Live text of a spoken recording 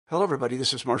Hello, everybody.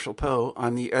 This is Marshall Poe.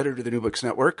 I'm the editor of the New Books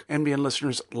Network. NBN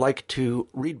listeners like to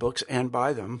read books and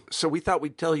buy them. So we thought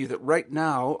we'd tell you that right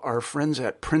now, our friends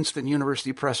at Princeton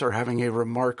University Press are having a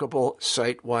remarkable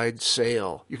site-wide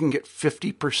sale. You can get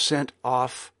 50%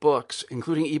 off books,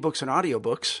 including ebooks and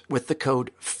audiobooks, with the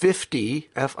code 50,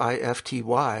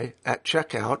 F-I-F-T-Y, at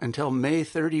checkout until May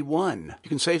 31. You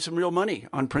can save some real money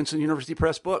on Princeton University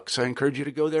Press books. I encourage you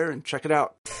to go there and check it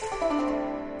out.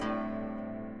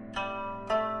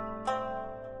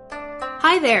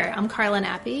 Hi there, I'm Carla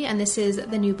Nappi, and this is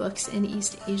the New Books in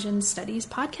East Asian Studies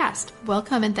podcast.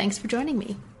 Welcome and thanks for joining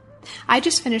me. I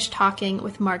just finished talking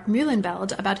with Mark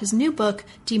Mühlenbeld about his new book,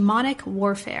 Demonic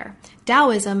Warfare,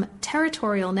 Taoism,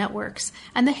 Territorial Networks,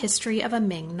 and the History of a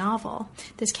Ming Novel.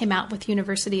 This came out with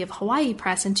University of Hawaii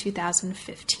Press in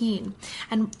 2015.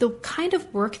 And the kind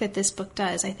of work that this book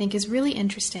does, I think, is really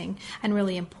interesting and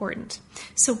really important.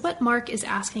 So what Mark is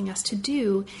asking us to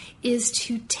do is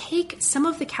to take some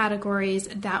of the categories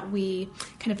that we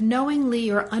kind of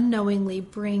knowingly or unknowingly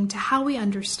bring to how we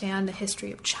understand the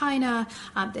history of China,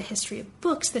 the history of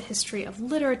books, the history of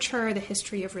literature, the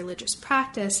history of religious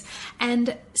practice,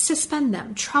 and suspend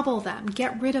them, trouble them,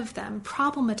 get rid of them,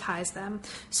 problematize them,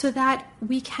 so that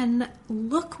we can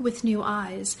look with new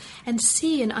eyes and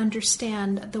see and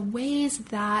understand the ways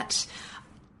that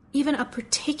even a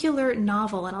particular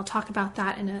novel, and I'll talk about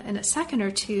that in a second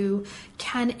or two,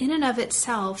 can in and of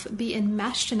itself be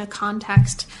enmeshed in a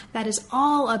context that is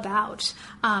all about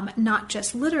not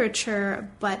just literature,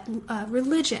 but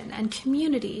religion and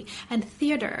community and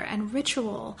theater and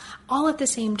ritual, all at the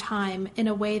same time in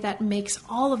a way that makes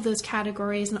all of those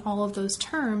categories and all of those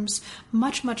terms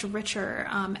much, much richer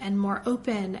and more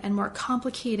open and more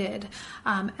complicated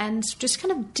and just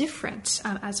kind of different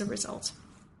as a result.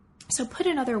 So put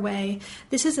another way,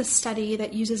 this is a study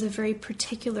that uses a very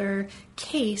particular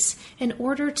case in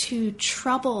order to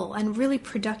trouble and really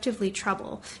productively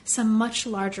trouble some much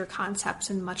larger concepts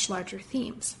and much larger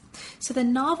themes. So the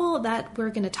novel that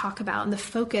we're going to talk about and the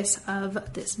focus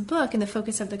of this book and the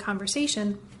focus of the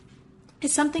conversation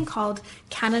is something called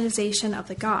Canonization of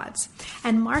the Gods.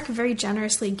 And Mark very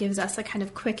generously gives us a kind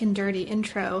of quick and dirty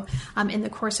intro in the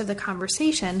course of the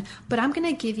conversation, but I'm going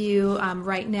to give you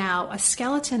right now a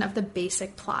skeleton of the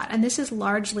basic plot, and this is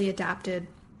largely adapted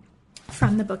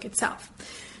from the book itself.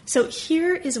 So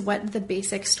here is what the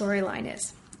basic storyline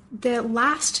is. The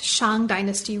last Shang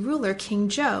dynasty ruler, King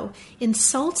Zhou,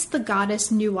 insults the goddess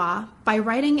Nuwa by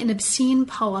writing an obscene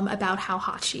poem about how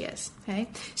hot she is. Okay?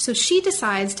 So she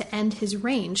decides to end his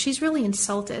reign. She's really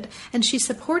insulted, and she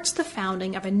supports the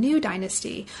founding of a new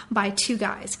dynasty by two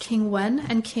guys, King Wen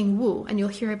and King Wu, and you'll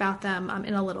hear about them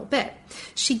in a little bit.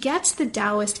 She gets the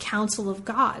Taoist Council of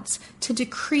Gods to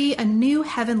decree a new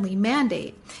heavenly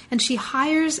mandate, and she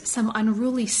hires some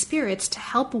unruly spirits to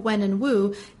help Wen and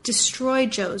Wu destroy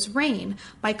Zhou's reign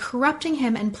by corrupting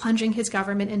him and plunging his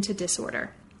government into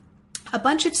disorder. A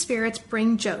bunch of spirits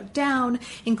bring Zhou down,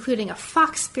 including a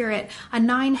fox spirit, a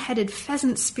 9-headed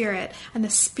pheasant spirit, and the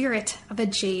spirit of a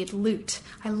jade lute.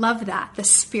 I love that, the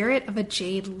spirit of a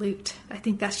jade lute. I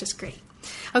think that's just great.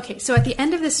 Okay, so at the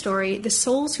end of the story, the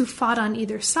souls who fought on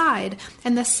either side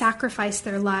and thus sacrificed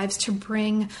their lives to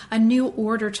bring a new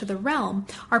order to the realm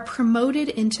are promoted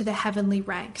into the heavenly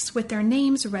ranks with their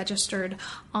names registered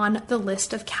on the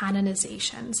list of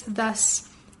canonizations, thus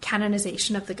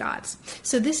Canonization of the Gods.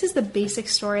 So this is the basic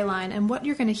storyline, and what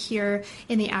you're going to hear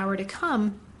in the hour to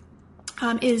come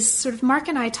is sort of Mark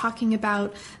and I talking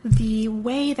about the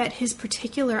way that his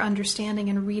particular understanding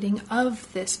and reading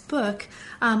of this book,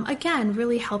 again,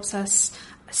 really helps us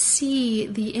see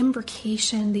the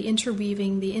imbrication, the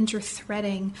interweaving, the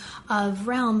interthreading of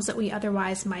realms that we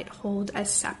otherwise might hold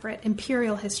as separate: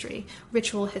 imperial history,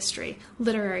 ritual history,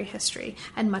 literary history,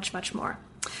 and much, much more.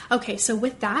 Okay, so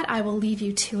with that, I will leave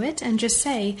you to it and just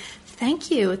say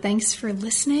thank you. Thanks for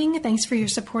listening. Thanks for your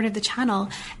support of the channel,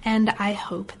 and I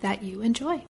hope that you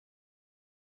enjoy.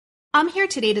 I'm here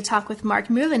today to talk with Mark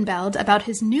Mühlenbeld about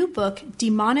his new book,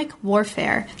 Demonic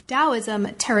Warfare,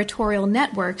 Taoism, Territorial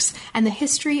Networks, and the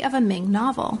History of a Ming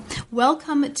Novel.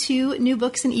 Welcome to New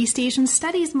Books in East Asian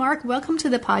Studies, Mark. Welcome to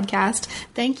the podcast.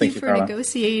 Thank you for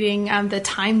negotiating the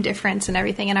time difference and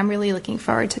everything, and I'm really looking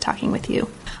forward to talking with you.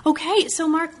 Okay, so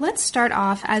Mark, let's start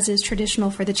off, as is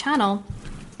traditional for the channel,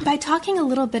 by talking a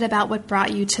little bit about what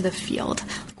brought you to the field.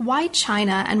 Why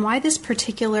China, and why this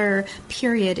particular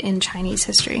period in Chinese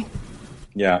history?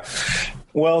 Yeah.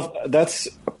 Well, that's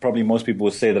probably most people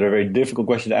would say that a very difficult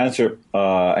question to answer,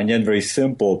 and yet very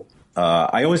simple.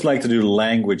 I always like to do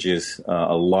languages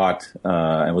a lot.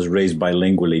 I was raised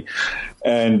bilingually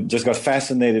and just got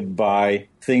fascinated by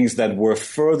things that were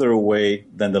further away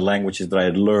than the languages that I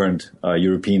had learned,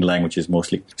 European languages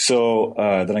mostly. So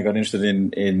then I got interested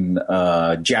in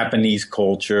Japanese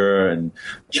culture and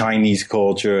Chinese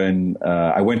culture. And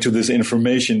I went to this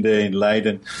information day in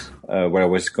Leiden where I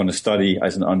was going to study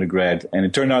as an undergrad. And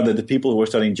it turned out that the people who were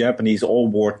studying Japanese all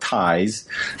wore ties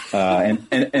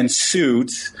and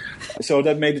suits. So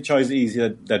that made the choice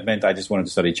easy. That meant I just wanted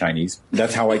to study Chinese.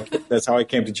 That's how I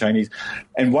came to Chinese.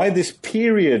 And why this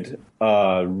period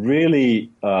really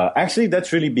actually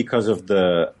that's really because of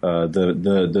the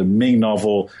Ming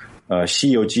novel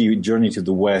Xi Youji, Journey to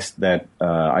the West, that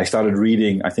I started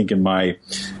reading, I think, in my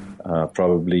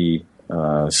probably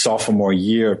sophomore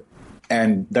year.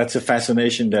 And that's a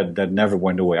fascination that never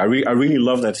went away. I really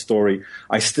love that story.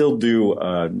 I still do.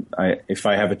 If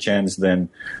I have a chance, then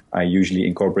I usually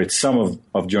incorporate some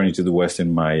of Journey to the West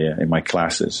in my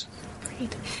classes.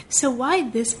 Great. So why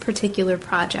this particular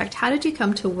project? How did you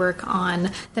come to work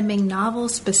on the Ming novel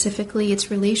specifically, its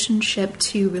relationship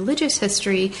to religious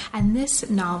history, and this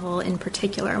novel in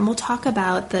particular? And we'll talk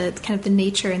about the kind of the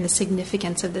nature and the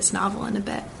significance of this novel in a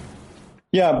bit.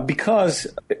 Yeah, because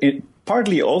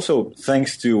partly also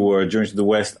thanks to Journey to the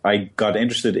West, I got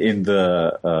interested in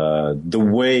the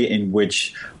way in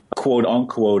which quote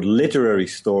unquote literary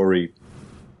story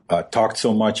talked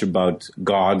so much about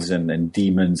gods and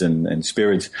demons and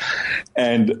spirits.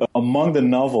 And among the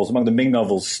Ming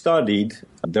novels studied,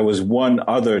 there was one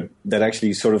other that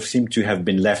actually sort of seemed to have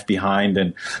been left behind,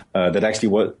 and that actually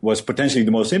was potentially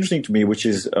the most interesting to me, which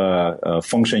is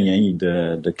Fengshen Yanyi,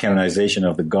 the canonization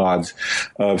of the gods,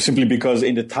 simply because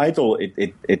in the title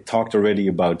it talked already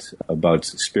about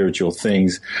spiritual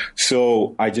things.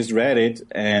 So I just read it,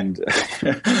 and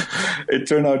it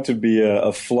turned out to be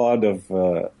a flood of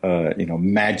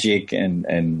magic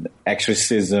and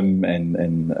exorcism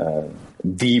and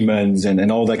demons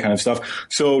and all that kind of stuff.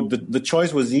 So the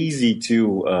choice was easy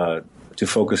to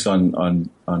focus on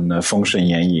Fengshen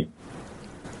Yanyi.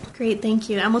 Great, thank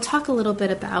you. And we'll talk a little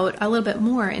bit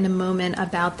more in a moment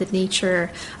about the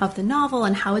nature of the novel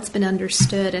and how it's been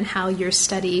understood and how your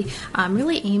study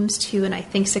really aims to, and I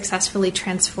think successfully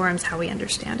transforms how we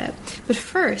understand it. But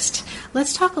first,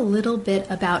 let's talk a little bit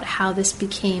about how this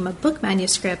became a book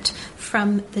manuscript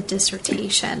from the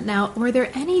dissertation. Now, were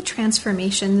there any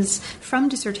transformations from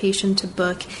dissertation to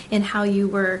book in how you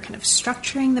were kind of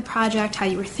structuring the project, how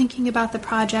you were thinking about the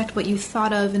project, what you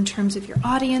thought of in terms of your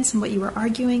audience and what you were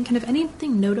arguing? Kind of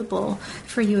anything notable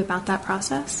for you about that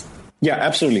process? Yeah,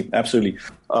 absolutely.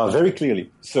 Very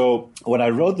clearly. So when I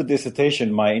wrote the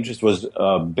dissertation, my interest was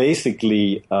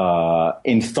basically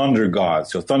in thunder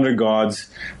gods. So thunder gods,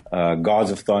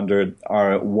 gods of thunder,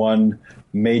 are one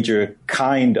major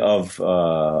kind of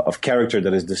character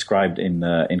that is described in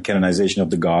canonization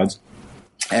of the gods.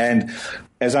 And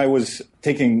as I was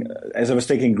taking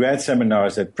grad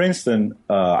seminars at Princeton,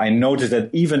 I noticed that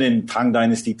even in Tang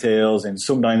Dynasty tales and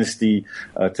Song Dynasty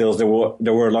tales, there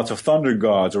were lots of thunder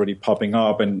gods already popping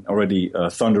up and already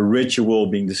thunder ritual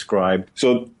being described.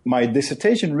 So my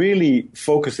dissertation really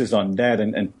focuses on that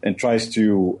and tries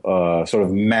to sort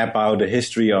of map out the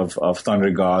history of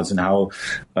thunder gods and how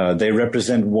they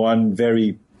represent one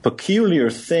very peculiar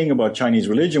thing about Chinese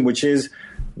religion, which is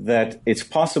that it's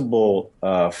possible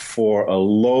for a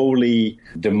lowly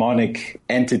demonic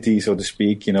entity, so to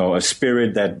speak, a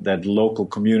spirit that local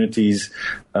communities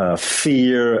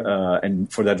fear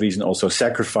and for that reason also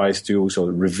sacrifice to, so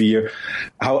revere,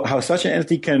 how such an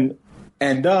entity can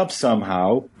end up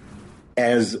somehow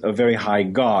as a very high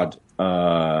god.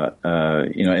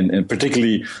 And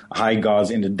particularly high gods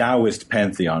in the Taoist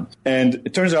pantheon. And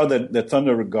it turns out that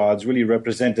thunder gods really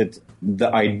represented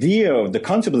the idea, the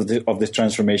concept of this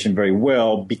transformation very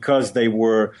well, because they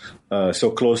were so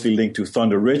closely linked to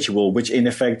thunder ritual, which in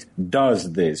effect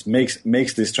does this, makes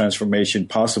this transformation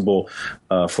possible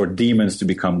for demons to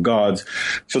become gods.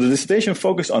 So the dissertation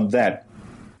focused on that.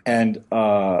 And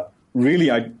really,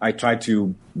 I tried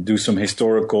to do some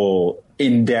historical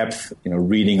in-depth,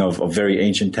 reading of very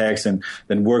ancient texts, and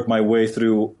then work my way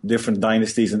through different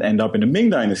dynasties and end up in the Ming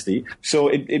Dynasty. So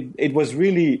it was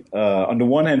really, on the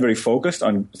one hand, very focused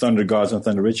on thunder gods and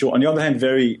thunder ritual. On the other hand,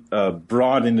 very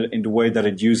broad in the way that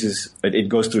it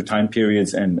goes through time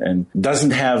periods and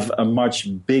doesn't have a much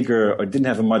bigger, or didn't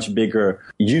have a much bigger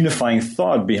unifying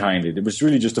thought behind it. It was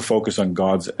really just a focus on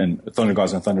gods and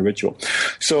thunder ritual.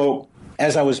 So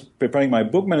as I was preparing my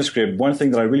book manuscript, one thing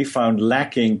that I really found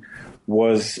lacking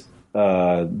was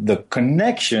the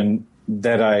connection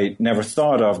that I never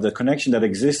thought of, the connection that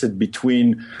existed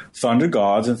between thunder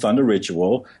gods and thunder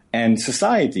ritual and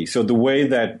society. So the way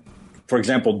that, for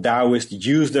example, Taoists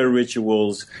use their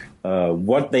rituals,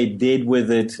 what they did with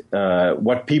it,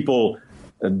 what people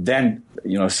then,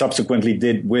 subsequently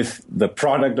did with the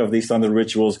product of these thunder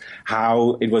rituals,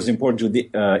 how it was important to the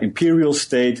imperial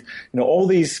state, all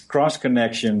these cross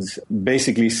connections,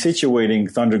 basically situating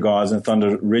thunder gods and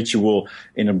thunder ritual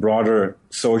in a broader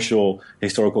social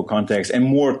historical context, and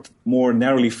more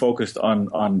narrowly focused on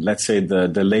let's say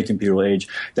the late imperial age.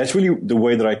 That's really the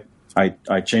way that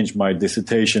I changed my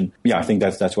dissertation. Yeah, I think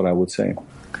that's what I would say.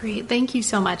 Great. Thank you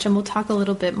so much. And we'll talk a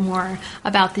little bit more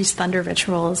about these thunder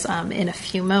rituals in a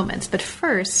few moments. But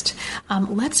first,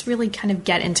 let's really kind of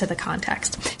get into the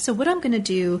context. So what I'm going to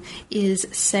do is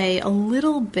say a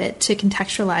little bit to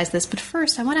contextualize this. But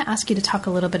first, I want to ask you to talk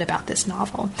a little bit about this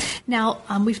novel. Now,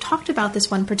 we've talked about this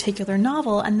one particular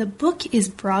novel, and the book is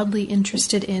broadly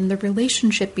interested in the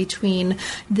relationship between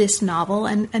this novel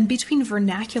and between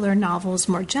vernacular novels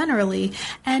more generally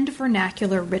and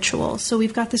vernacular rituals. So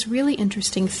we've got this really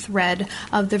interesting thread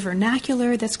of the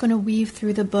vernacular that's going to weave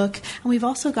through the book, and we've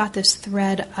also got this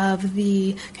thread of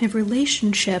the kind of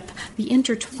relationship, the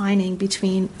intertwining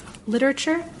between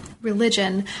literature,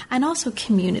 religion, and also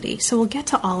community. So we'll get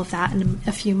to all of that in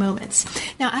a few moments.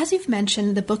 Now, as you've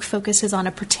mentioned, the book focuses on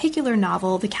a particular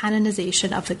novel, The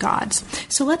Canonization of the Gods.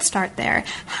 So let's start there.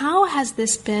 How has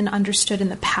this been understood in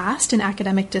the past in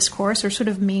academic discourse, or sort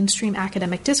of mainstream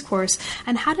academic discourse,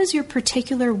 and how does your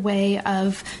particular way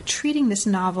of treating this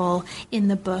novel in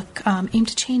the book aim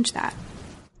to change that?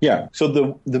 Yeah. So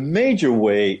the major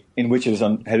way in which it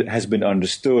has been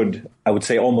understood, I would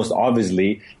say almost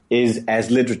obviously, is as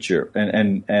literature,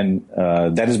 and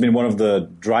that has been one of the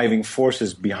driving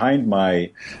forces behind my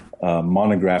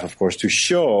monograph, of course, to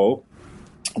show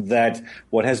that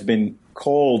what has been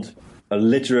called a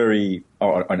literary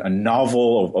or a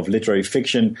novel of literary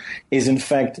fiction is in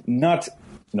fact not.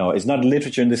 No, it's not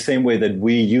literature in the same way that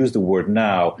we use the word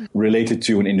now, related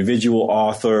to an individual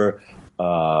author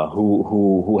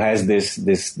who has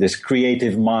this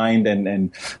creative mind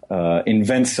and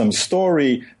invents some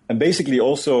story, and basically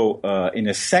also in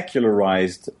a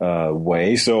secularized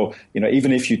way. So,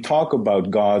 even if you talk about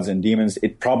gods and demons,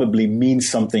 it probably means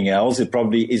something else. It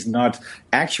probably is not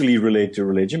actually related to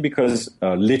religion, because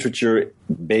literature,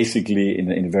 basically, in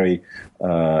a very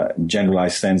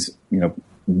generalized sense,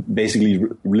 basically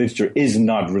literature is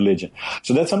not religion.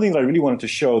 So that's something that I really wanted to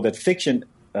show, that fiction,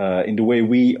 in the way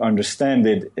we understand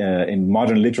it in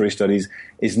modern literary studies,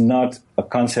 is not a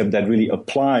concept that really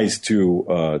applies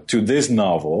to this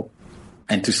novel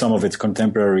and to some of its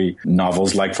contemporary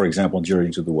novels, like, for example,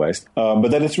 Journey to the West. But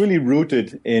that it's really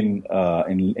rooted in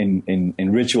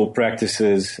ritual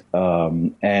practices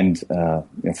and,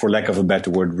 for lack of a better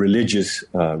word, religious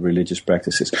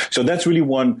practices. So that's really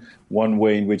one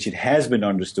way in which it has been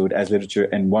understood as literature,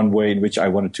 and one way in which I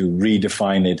wanted to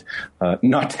redefine it,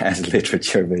 not as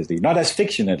literature, basically, not as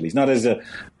fiction, at least, not as a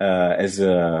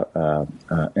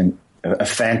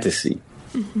fantasy.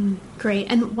 Mm-hmm. Great.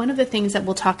 And one of the things that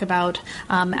we'll talk about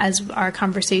as our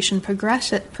conversation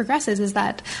progresses is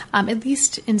that, at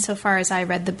least insofar as I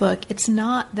read the book, it's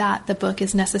not that the book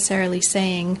is necessarily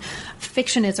saying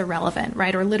fiction is irrelevant,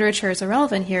 right, or literature is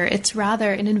irrelevant here. It's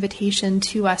rather an invitation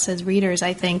to us as readers,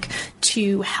 I think,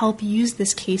 to help use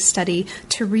this case study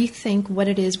to rethink what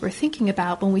it is we're thinking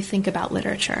about when we think about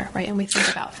literature, right, and we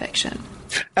think about fiction.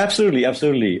 Absolutely.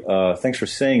 Thanks for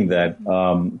saying that.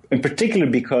 In particular,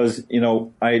 because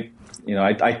I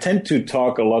tend to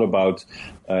talk a lot about,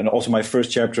 and also my first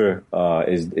chapter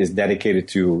is dedicated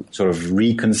to sort of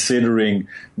reconsidering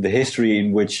the history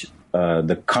in which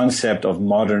the concept of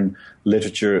modern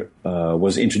literature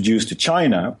was introduced to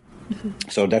China. Mm-hmm.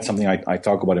 So that's something I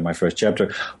talk about in my first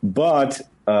chapter. But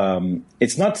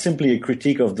it's not simply a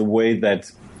critique of the way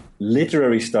that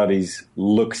literary studies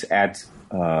looks at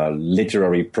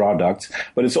literary products,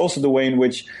 but it's also the way in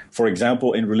which, for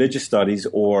example, in religious studies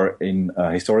or in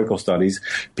historical studies,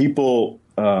 people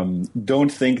don't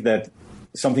think that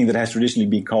something that has traditionally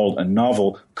been called a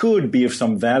novel could be of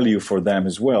some value for them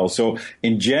as well. So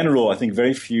in general, I think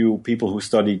very few people who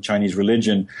study Chinese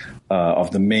religion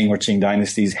of the Ming or Qing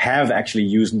dynasties have actually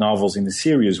used novels in a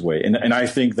serious way. And I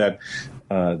think that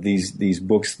these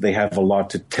books, they have a lot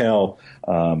to tell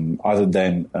other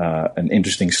than an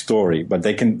interesting story. But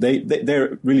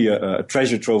they're really a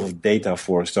treasure trove of data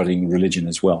for studying religion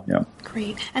as well. Yeah.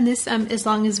 Great. And this, as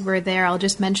long as we're there, I'll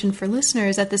just mention for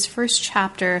listeners that this first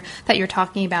chapter that you're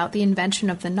talking about, the invention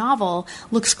of the novel,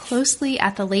 looks closely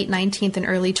at the late 19th and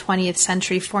early 20th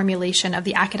century formulation of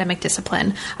the academic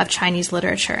discipline of Chinese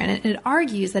literature. And it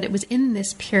argues that it was in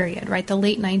this period, right, the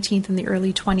late 19th and the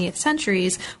early 20th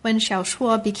centuries, when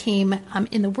xiaoshuo became,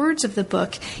 in the words of the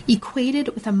book, equated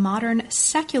with a modern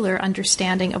secular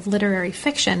understanding of literary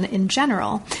fiction in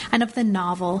general and of the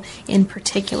novel in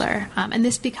particular. And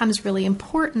this becomes really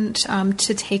important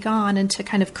to take on and to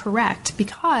kind of correct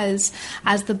because,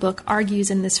 as the book argues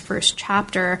in this first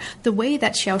chapter, the way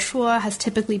that xiaoshuo has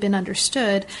typically been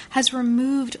understood has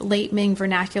removed late Ming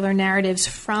vernacular narratives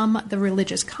from the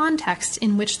religious context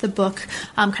in which the book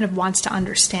kind of wants to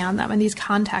understand them. And these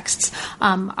contexts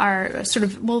are sort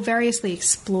of, we'll variously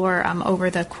explore over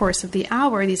the course of the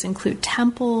hour. These include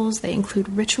temples, they include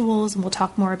rituals, and we'll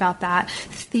talk more about that,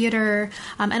 theater,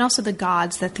 and also the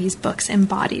gods that these books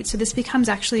embodied. So this becomes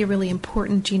actually a really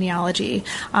important genealogy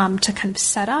to kind of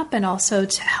set up and also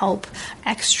to help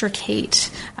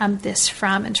extricate this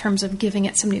from, in terms of giving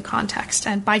it some new context,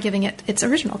 and by giving it its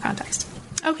original context.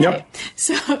 Okay, yep.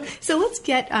 So let's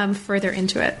get further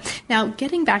into it. Now,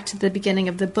 getting back to the beginning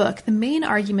of the book, the main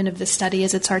argument of the study,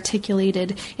 as it's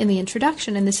articulated in the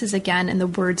introduction, and this is again in the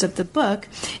words of the book,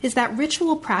 is that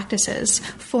ritual practices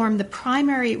form the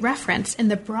primary reference in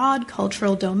the broad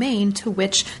cultural domain to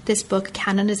which this book,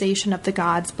 Canonization of the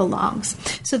Gods, belongs.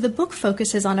 So the book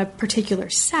focuses on a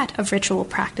particular set of ritual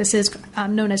practices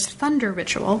known as thunder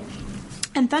ritual.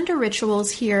 And thunder rituals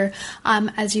here,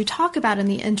 as you talk about in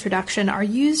the introduction, are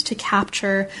used to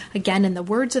capture, again in the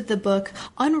words of the book,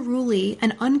 unruly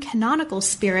and uncanonical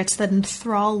spirits that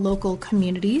enthrall local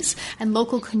communities. And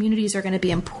local communities are going to be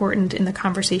important in the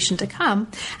conversation to come,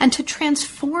 and to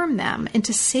transform them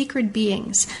into sacred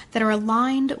beings that are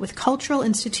aligned with cultural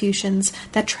institutions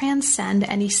that transcend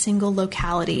any single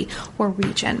locality or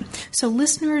region. So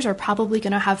listeners are probably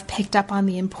going to have picked up on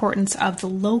the importance of the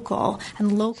local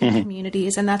and local communities.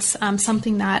 And that's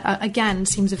something that, again,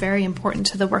 seems very important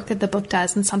to the work that the book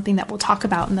does, and something that we'll talk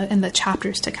about in the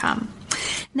chapters to come.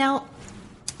 Now,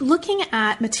 looking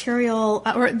at material,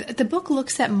 or the book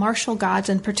looks at martial gods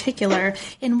in particular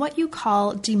in what you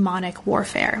call demonic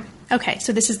warfare. Okay,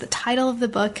 so this is the title of the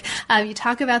book. You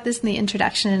talk about this in the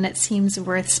introduction, and it seems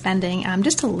worth spending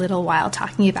just a little while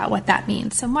talking about what that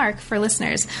means. So, Mark, for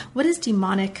listeners, what is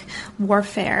demonic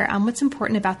warfare? What's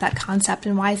important about that concept,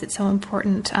 and why is it so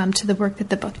important to the work that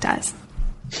the book does?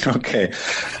 Okay.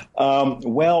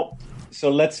 So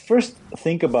let's first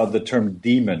think about the term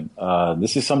demon.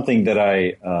 This is something that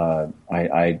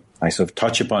I sort of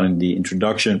touch upon in the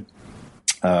introduction,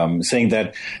 saying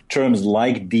that terms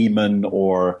like demon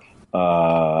or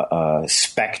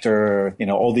specter,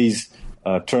 all these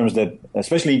terms that,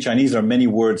 especially in Chinese, there are many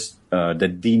words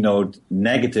that denote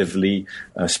negatively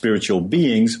spiritual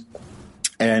beings.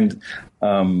 And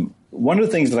one of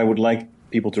the things that I would like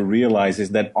people to realize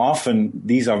is that often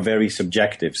these are very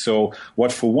subjective. So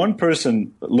what for one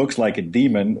person looks like a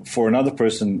demon, for another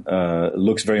person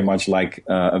looks very much like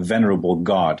a venerable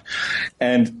god.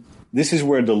 And this is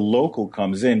where the local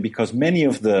comes in, because many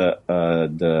of the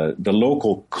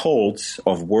local cults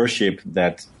of worship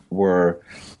that were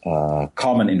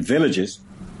common in villages,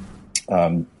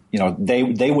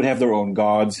 they would have their own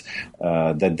gods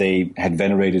that they had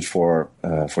venerated for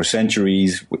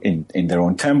centuries in their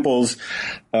own temples.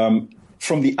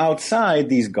 From the outside,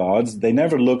 these gods, they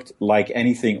never looked like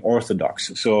anything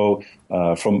orthodox. So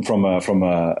from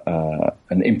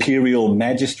an imperial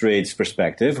magistrate's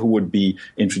perspective, who would be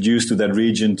introduced to that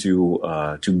region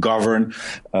to govern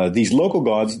these local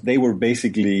gods, they were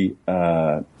basically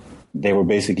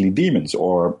demons,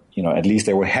 or at least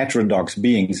they were heterodox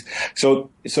beings.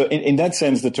 So in that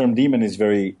sense, the term demon is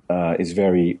very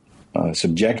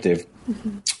subjective.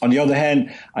 Mm-hmm. On the other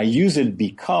hand, I use it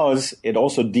because it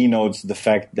also denotes the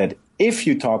fact that if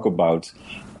you talk about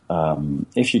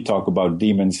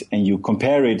demons and you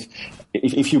compare it,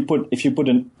 if you put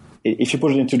it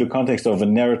into the context of a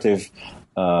narrative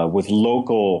with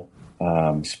local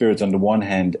spirits on the one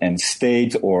hand and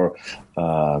state or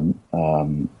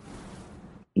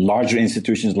larger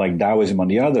institutions like Taoism on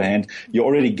the other hand, you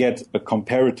already get a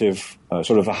comparative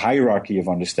sort of a hierarchy of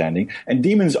understanding. And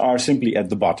demons are simply at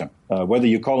the bottom, whether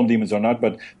you call them demons or not,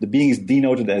 but the beings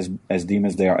denoted as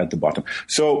demons, they are at the bottom.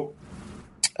 So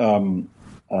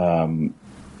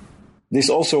this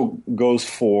also goes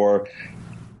for,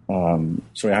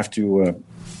 sorry, I have to...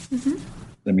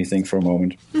 Let me think for a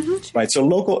moment. Mm-hmm. Right. So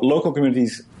local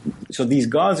communities. So these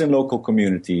gods in local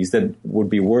communities that would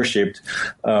be worshipped,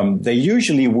 they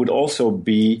usually would also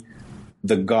be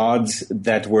the gods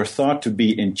that were thought to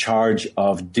be in charge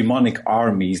of demonic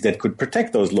armies that could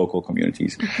protect those local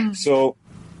communities. Mm-hmm. So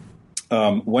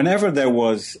whenever there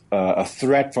was a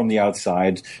threat from the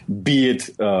outside, be it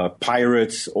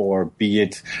pirates or be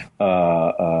it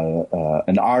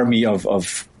an army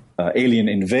of alien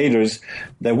invaders,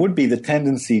 there would be the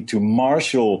tendency to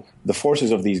marshal the forces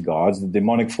of these gods, the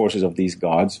demonic forces of these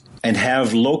gods, and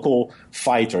have local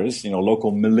fighters,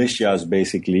 local militias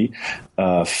basically,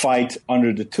 fight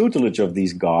under the tutelage of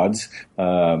these gods.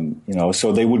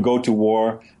 So they would go to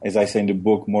war, as I say in the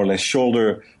book, more or less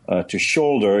shoulder to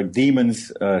shoulder,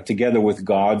 demons together with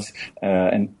gods,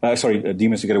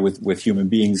 demons together with human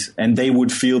beings, and they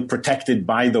would feel protected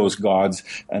by those gods,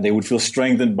 and they would feel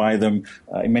strengthened by them.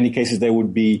 In many cases, they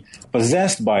would be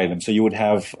possessed by them. So you would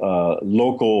have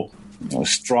local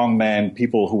strongmen,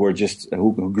 people who were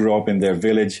who grew up in their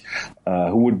village,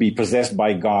 who would be possessed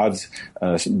by gods,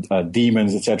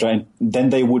 demons, etc. And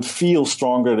then they would feel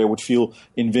stronger, they would feel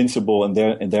invincible, and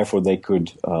therefore they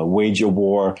could wage a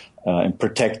war and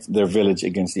protect their village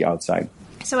against the outside.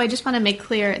 So I just want to make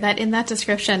clear that in that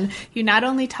description, you not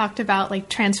only talked about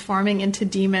transforming into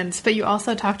demons, but you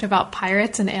also talked about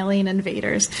pirates and alien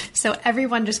invaders. So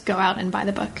everyone just go out and buy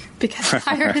the book, because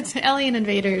pirates, alien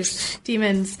invaders,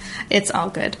 demons, it's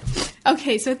all good.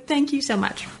 Okay, so thank you so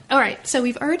much. All right, so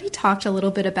we've already talked a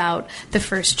little bit about the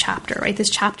first chapter, right? This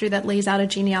chapter that lays out a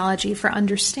genealogy for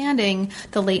understanding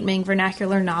the late Ming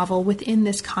vernacular novel within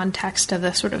this context of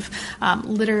a sort of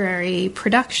literary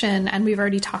production. And we've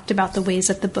already talked about the ways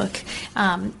that the book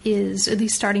is at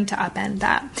least starting to upend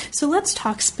that. So let's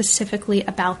talk specifically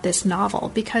about this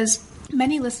novel, because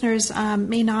many listeners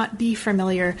may not be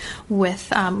familiar with,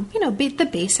 the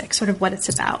basics, sort of what it's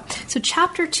about. So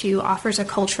Chapter 2 offers a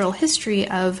cultural history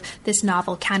of this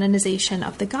novel, Canonization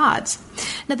of the Gods.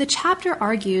 Now, the chapter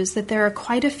argues that there are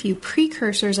quite a few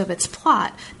precursors of its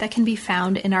plot that can be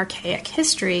found in archaic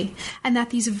history, and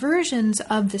that these versions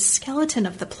of the skeleton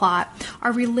of the plot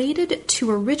are related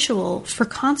to a ritual for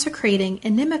consecrating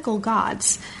inimical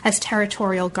gods as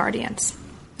territorial guardians.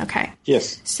 Okay.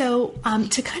 Yes. So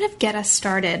to kind of get us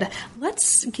started,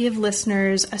 let's give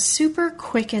listeners a super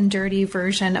quick and dirty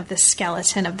version of the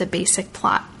skeleton of the basic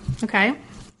plot. Okay?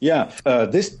 Yeah.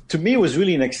 This, to me, was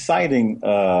really an exciting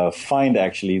find,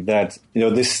 actually, that,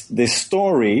 this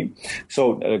story.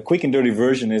 So a quick and dirty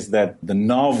version is that the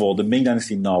novel, the Ming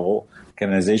Dynasty novel,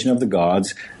 Canonization of the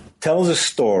Gods, tells a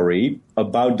story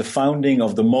about the founding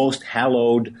of the most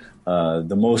hallowed,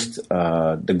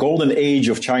 the golden age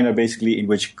of China, basically, in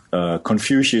which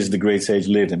Confucius, the great sage,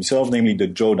 lived himself, namely the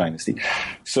Zhou dynasty.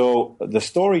 So the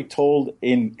story told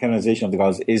in Canonization of the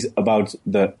Gods is about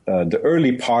the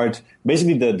early part,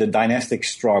 basically the dynastic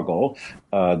struggle,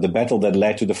 the battle that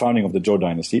led to the founding of the Zhou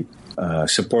dynasty,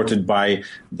 supported by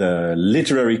the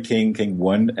literary king, King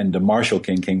Wen, and the martial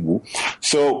king, King Wu.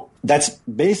 So that's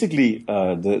basically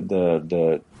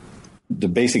the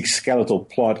basic skeletal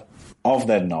plot of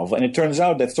that novel. And it turns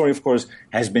out that story, of course,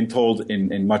 has been told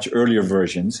in much earlier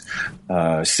versions,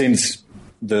 since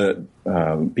the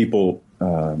people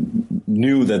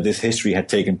knew that this history had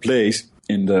taken place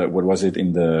in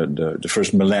the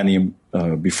first millennium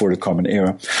before the Common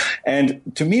Era. And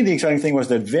to me, the exciting thing was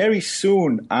that very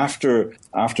soon after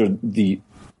the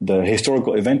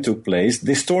historical event took place,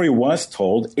 this story was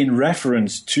told in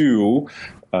reference to,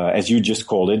 as you just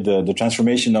called it, the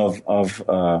transformation of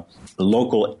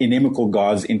local inimical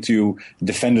gods into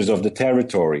defenders of the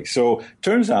territory. So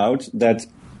turns out that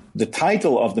the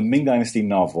title of the Ming Dynasty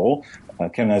novel,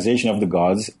 Canonization of the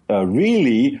Gods,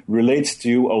 really relates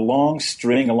to a long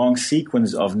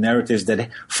sequence of narratives that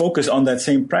focus on that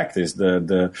same practice,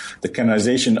 the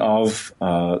canonization of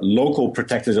local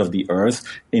protectors of the earth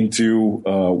into,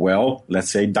 let's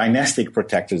say, dynastic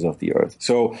protectors of the earth.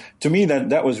 So to me,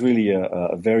 that was really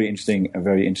a very interesting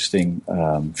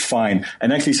find,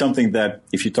 and actually something that,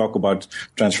 if you talk about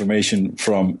transformation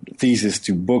from thesis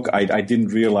to book, I didn't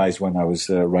realize when I was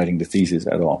writing the thesis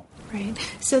at all. Right.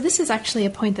 So this is actually a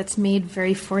point that's made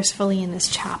very forcefully in this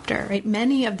chapter, right?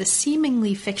 Many of the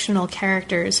seemingly fictional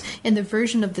characters in the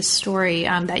version of the story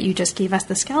that you just gave us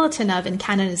the skeleton of in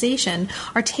Canonization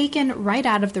are taken right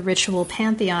out of the ritual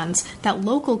pantheons that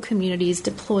local communities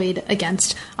deployed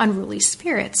against unruly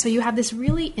spirits. So you have this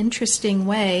really interesting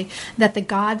way that the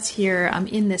gods here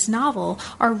in this novel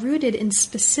are rooted in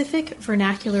specific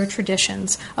vernacular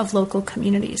traditions of local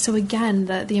communities. So again,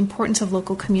 the importance of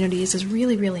local communities is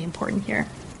really, really important here.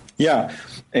 Yeah,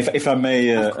 if I may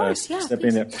of course, step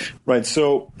in there. Right,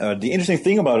 so the interesting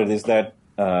thing about it is that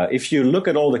if you look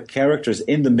at all the characters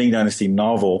in the Ming Dynasty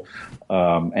novel,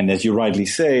 and as you rightly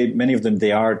say, many of them,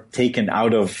 they are taken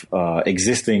out of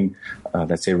existing,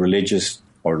 let's say, religious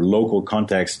or local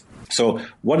context. So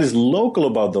what is local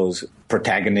about those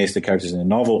protagonists, the characters in the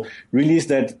novel, really is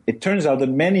that it turns out that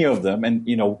many of them, and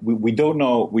we don't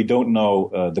know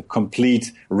the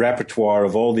complete repertoire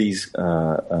of all these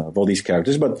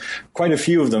characters, but quite a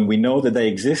few of them, we know that they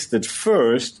existed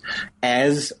first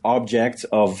as objects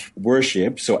of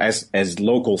worship, so as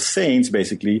local saints,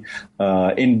 basically,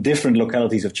 in different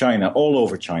localities of China, all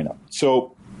over China.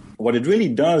 So what it really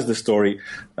does, the story,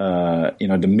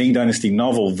 the Ming Dynasty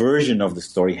novel version of the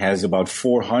story has about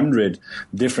 400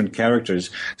 different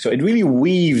characters. So it really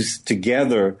weaves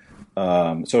together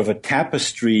sort of a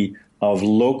tapestry of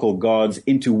local gods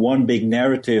into one big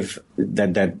narrative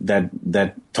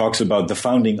that talks about the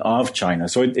founding of China.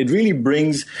 So it really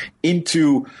brings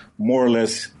into more or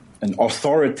less an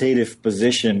authoritative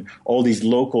position all these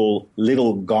local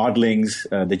little godlings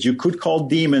that you could call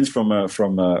demons from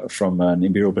an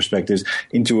imperial perspective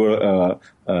into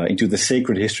the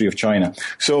sacred history of China.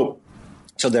 So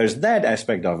there's that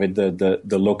aspect of it,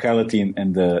 the locality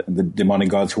and the demonic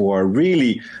gods who are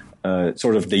really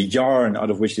sort of the yarn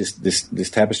out of which this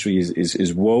tapestry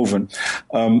is woven.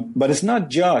 But it's not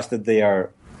just that they are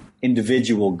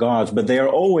individual gods, but they are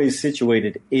always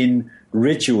situated in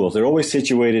rituals. They're always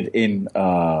situated in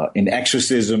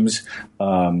exorcisms,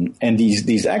 and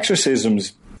these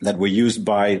exorcisms that were used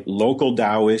by local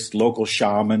Taoists, local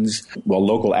shamans,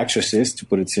 local exorcists, to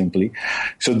put it simply.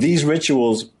 So these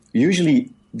rituals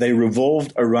usually they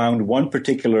revolved around one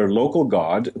particular local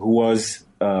god who was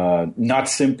not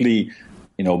simply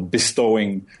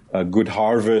bestowing a good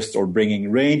harvest or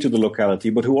bringing rain to the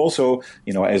locality, but who also,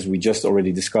 as we just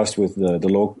already discussed with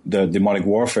the demonic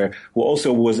warfare, who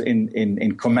also was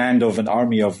in command of an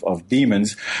army of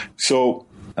demons. So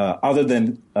other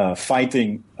than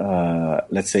fighting,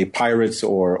 let's say, pirates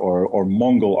or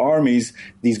Mongol armies,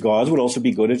 these gods would also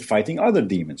be good at fighting other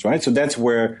demons, right? So that's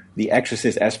where the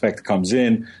exorcist aspect comes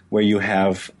in, where you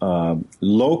have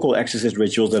local exorcist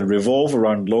rituals that revolve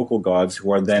around local gods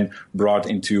who are then brought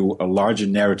into a larger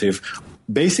narrative,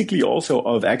 basically also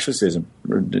of exorcism.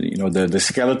 The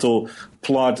skeletal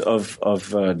plot of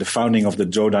the founding of the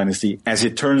Zhou dynasty, as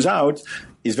it turns out,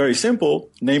 is very simple,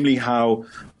 namely how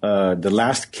the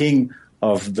last king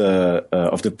of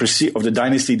the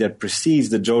dynasty that precedes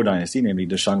the Zhou dynasty, namely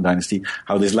the Shang dynasty,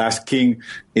 how this last king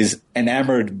is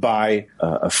enamored by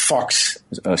a fox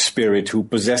spirit who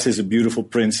possesses a beautiful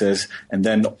princess, and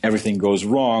then everything goes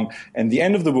wrong. And the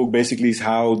end of the book basically is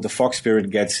how the fox spirit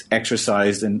gets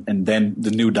exorcised, and then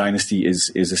the new dynasty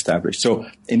is established. So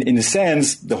in a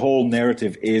sense, the whole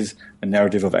narrative is a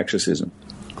narrative of exorcism.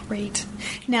 Great.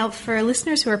 Now, for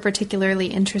listeners who are particularly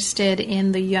interested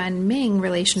in the Yuan-Ming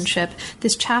relationship,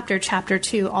 this chapter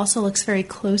 2, also looks very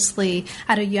closely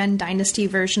at a Yuan dynasty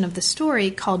version of the story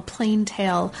called Plain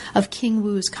Tale of King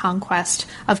Wu's Conquest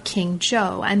of King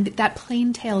Zhou. And that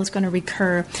plain tale is going to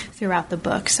recur throughout the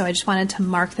book. So I just wanted to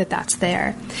mark that that's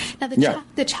there. Now,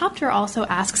 the chapter also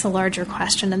asks a larger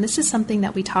question, and this is something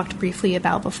that we talked briefly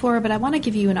about before, but I want to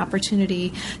give you an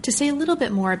opportunity to say a little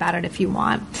bit more about it if you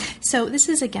want. So this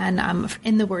is, again,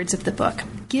 in the words of the book.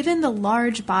 Given the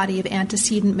large body of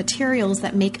antecedent materials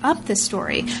that make up this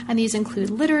story, and these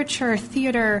include literature,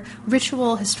 theater,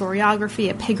 ritual,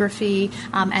 historiography, epigraphy,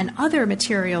 and other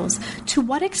materials, to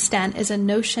what extent is a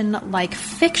notion like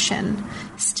fiction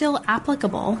still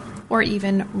applicable or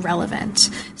even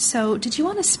relevant? So did you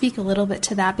want to speak a little bit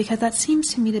to that? Because that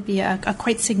seems to me to be a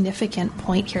quite significant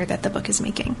point here that the book is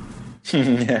making.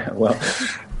 Yeah, well...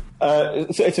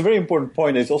 So it's a very important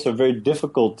point. It's also very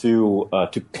difficult to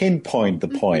pinpoint the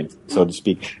point, so to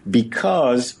speak,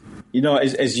 because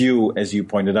as you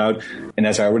pointed out, and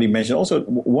as I already mentioned, also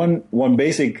one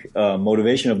basic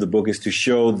motivation of the book is to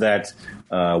show that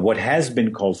what has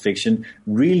been called fiction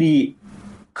really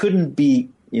couldn't be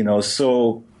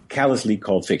so callously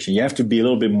called fiction. You have to be a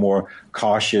little bit more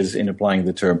cautious in applying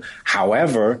the term.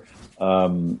 However,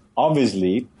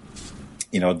 obviously,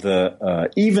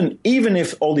 even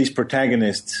if all these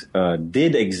protagonists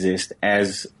did exist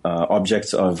as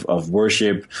objects of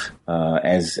worship,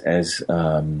 as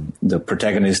the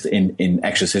protagonist in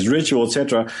exorcist ritual,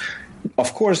 etc.,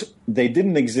 of course they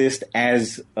didn't exist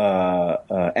as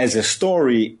a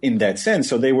story in that sense.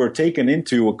 So they were taken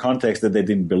into a context that they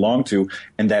didn't belong to,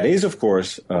 and that is, of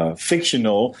course,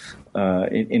 fictional.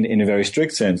 In a very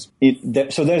strict sense.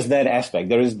 So there's that aspect.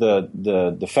 There is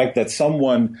the fact that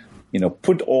someone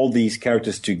put all these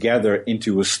characters together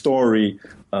into a story,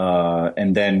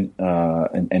 and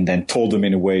then told them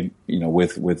in a way,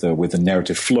 with a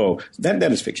narrative flow.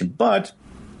 That is fiction. But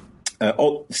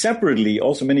separately,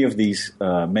 also many of these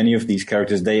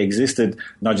characters, they existed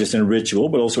not just in ritual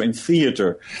but also in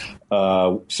theater.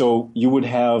 So you would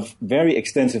have very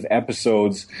extensive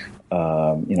episodes,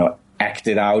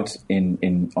 acted out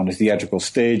on a theatrical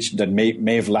stage that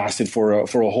may have lasted for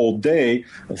a whole day.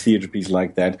 A theater piece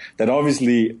like that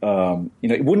obviously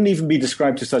it wouldn't even be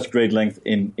described to such great length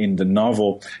in the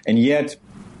novel, and yet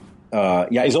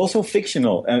is also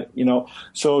fictional.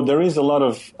 So there is a lot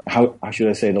of how should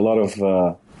I say it? A lot of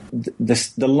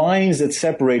the lines that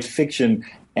separate fiction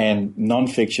and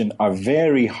nonfiction are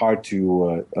very hard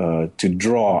to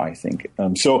draw, I think.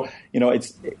 So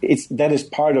it's that is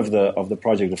part of the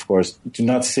project, of course, to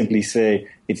not simply say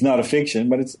it's not a fiction,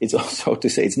 but it's also to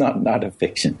say it's not a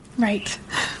fiction. Right.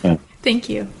 Thank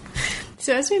you.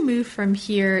 So as we move from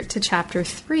here to chapter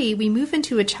 3, we move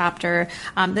into a chapter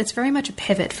that's very much a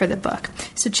pivot for the book.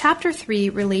 So chapter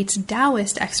 3 relates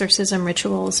Taoist exorcism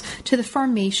rituals to the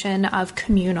formation of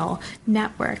communal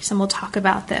networks, and we'll talk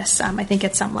about this, I think,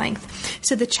 at some length.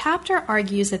 So the chapter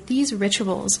argues that these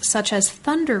rituals, such as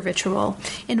thunder ritual,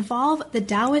 involve the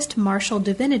Taoist martial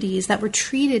divinities that were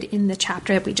treated in the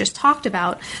chapter that we just talked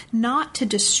about, not to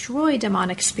destroy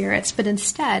demonic spirits, but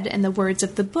instead, in the words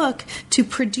of the book, to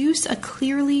produce a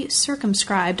clearly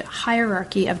circumscribed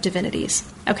hierarchy of divinities.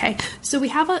 Okay, so we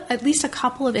have at least a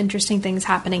couple of interesting things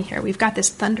happening here. We've got this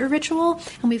thunder ritual,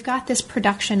 and we've got this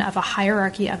production of a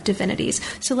hierarchy of divinities.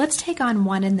 So let's take on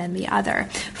one and then the other.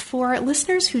 For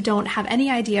listeners who don't have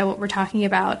any idea what we're talking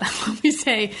about when we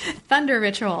say thunder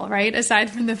ritual, right, aside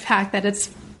from the fact that it's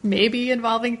maybe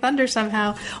involving thunder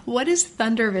somehow, what is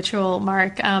thunder ritual,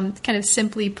 Mark, kind of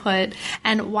simply put,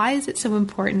 and why is it so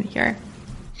important here?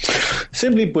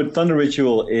 Simply put, thunder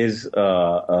ritual is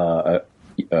a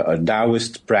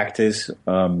Taoist practice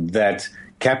that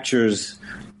captures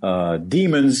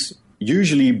demons,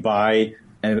 usually by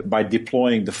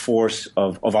deploying the force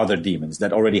of other demons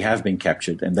that already have been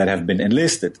captured and that have been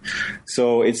enlisted.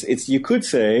 So it's you could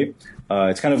say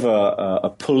it's kind of a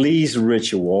police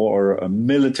ritual or a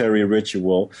military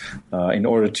ritual in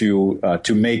order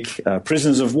to make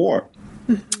prisoners of war.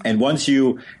 And once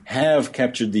you have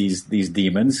captured these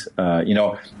demons,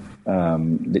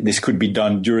 this could be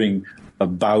done during a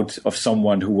bout of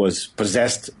someone who was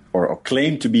possessed or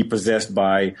claimed to be possessed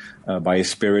by a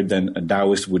spirit. Then a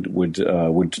Taoist would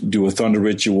do a thunder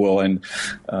ritual and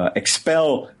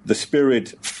expel the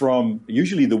spirit from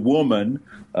usually the woman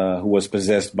who was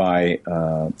possessed by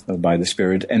the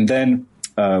spirit, and then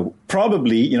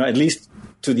probably at least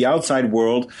to the outside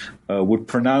world, would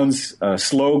pronounce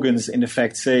slogans, in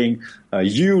effect saying,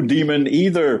 you demon,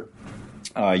 either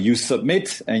you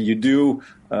submit and you do,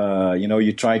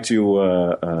 you try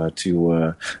to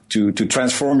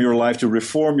transform your life, to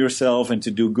reform yourself and to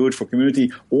do good for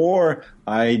community, or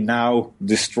I now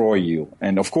destroy you.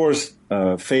 And of course,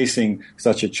 facing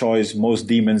such a choice, most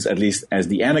demons, at least as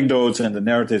the anecdotes and the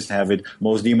narratives have it,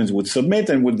 most demons would submit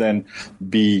and would then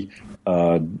be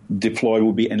deployed,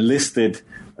 would be enlisted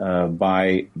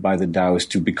by the Taoists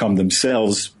to become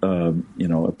themselves, a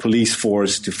police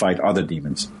force to fight other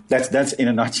demons. That's in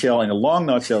a nutshell, in a long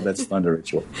nutshell, that's thunder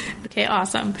ritual. Okay,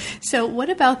 awesome. So what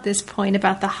about this point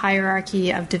about the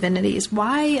hierarchy of divinities?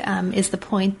 Why is the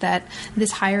point that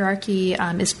this hierarchy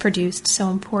is produced so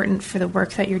important for the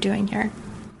work that you're doing here?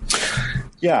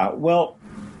 Yeah, well,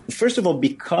 first of all,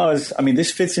 because,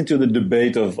 this fits into the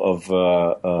debate of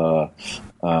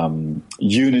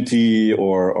unity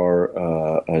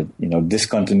or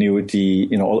discontinuity,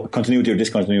 continuity or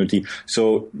discontinuity.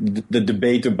 So the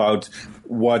debate about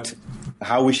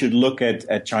how we should look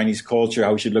at Chinese culture,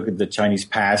 how we should look at the Chinese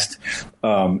past.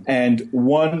 And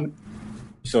one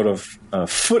sort of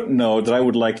footnote that I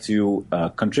would like to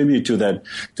contribute to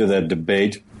that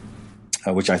debate,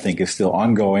 which I think is still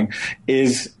ongoing,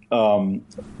 is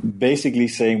basically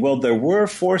saying, well, there were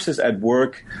forces at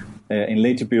work in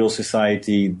late imperial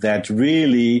society that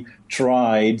really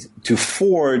tried to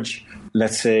forge,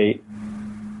 let's say,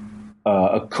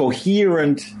 a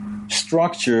coherent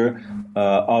structure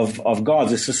of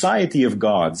gods, a society of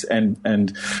gods,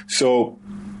 and so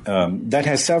that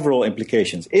has several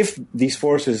implications. If these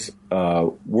forces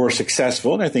were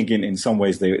successful, and I think in some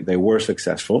ways they were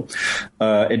successful,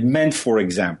 it meant, for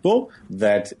example,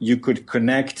 that you could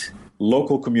connect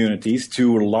local communities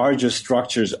to larger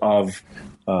structures of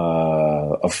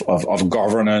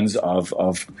governance,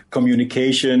 of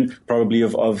communication, probably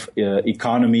of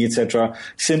economy, etc.,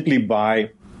 simply by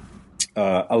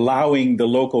allowing the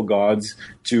local gods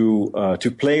to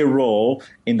play a role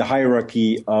in the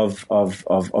hierarchy of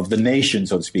the nation,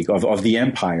 so to speak, of the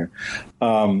empire.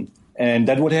 And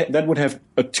that would have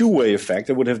a two-way effect.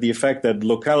 It would have the effect that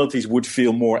localities would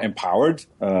feel more empowered.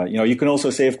 You can also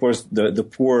say, of course, the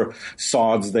poor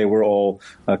sods, they were all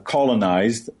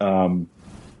colonized.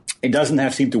 It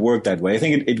doesn't seem to work that way. I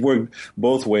think it worked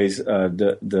both ways.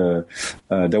 There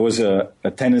was a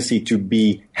tendency to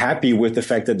be happy with the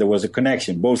fact that there was a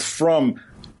connection, both from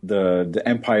the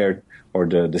empire or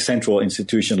the central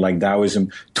institution like Taoism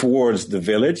towards the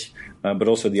village, but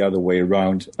also the other way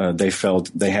around. They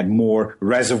felt they had more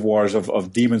reservoirs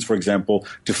of demons, for example,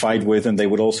 to fight with, and they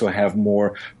would also have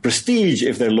more prestige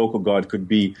if their local god could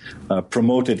be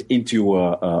promoted into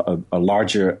a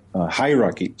larger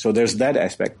hierarchy. So there's that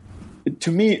aspect.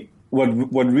 To me, what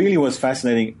really was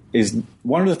fascinating is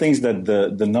one of the things that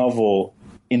the novel,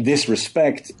 in this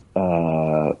respect,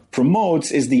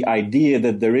 promotes is the idea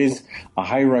that there is a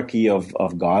hierarchy of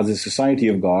gods, a society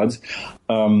of gods,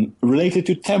 related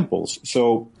to temples.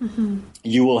 So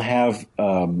you will have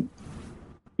the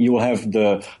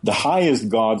highest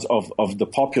gods of the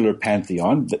popular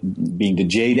pantheon, being the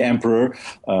Jade Emperor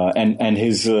and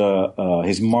his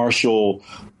martial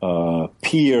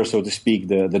peer, so to speak,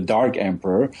 the Dark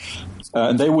Emperor.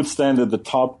 And they would stand at the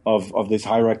top of this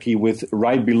hierarchy, with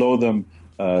right below them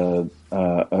a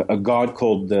god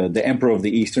called the Emperor of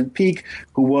the Eastern Peak,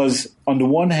 who was, on the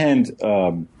one hand,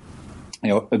 a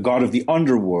god of the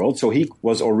underworld. So he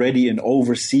was already an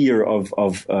overseer of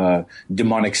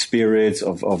demonic spirits,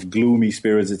 of gloomy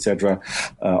spirits, etc.,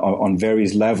 on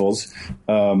various levels.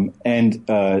 This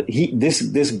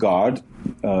god,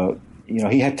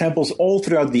 he had temples all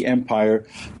throughout the empire.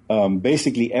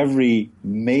 Basically, every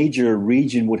major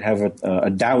region would have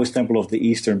a Taoist temple of the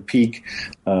Eastern Peak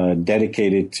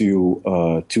dedicated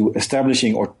to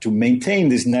establishing or to maintain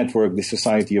this network, this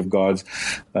society of gods,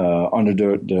 under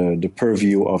the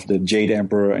purview of the Jade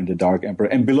Emperor and the Dark Emperor.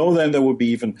 And below them, there would be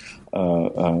even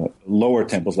lower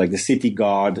temples, like the City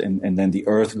God and then the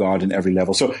Earth God in every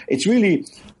level. So it's really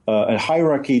a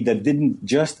hierarchy that didn't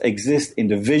just exist in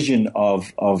the vision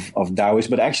of Taoists,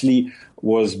 but actually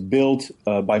was built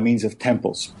by means of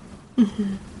temples.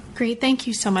 Mm-hmm. Great. Thank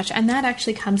you so much. And that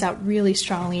actually comes out really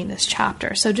strongly in this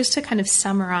chapter. So just to kind of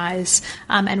summarize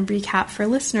and recap for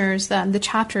listeners, the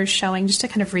chapter is showing, just to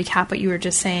kind of recap what you were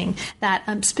just saying,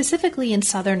 that specifically in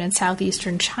southern and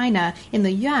southeastern China, in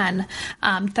the Yuan,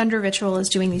 Thunder Ritual is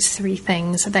doing these three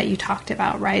things that you talked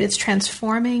about, right? It's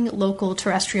transforming local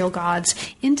terrestrial gods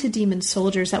into demon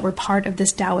soldiers that were part of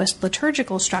this Taoist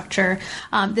liturgical structure.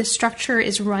 This structure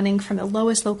is running from the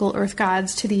lowest local earth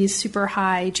gods to these super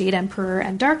high Jade Emperor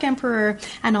and Dark Emperor,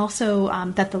 and also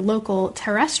that the local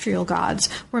terrestrial gods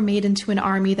were made into an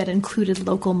army that included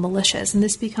local militias. And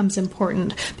this becomes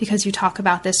important because you talk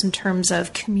about this in terms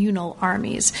of communal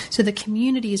armies. So the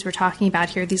communities we're talking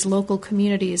about here, these local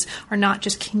communities, are not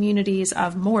just communities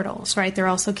of mortals, right? They're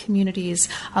also communities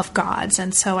of gods.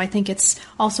 And so I think it's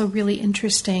also really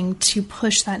interesting to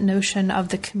push that notion of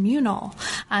the communal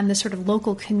and the sort of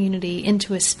local community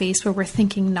into a space where we're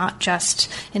thinking not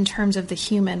just in terms of the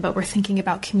human, but we're thinking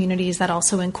about communities that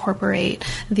also incorporate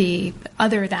the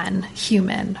other than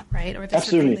human, right? Or that's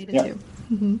absolutely related to.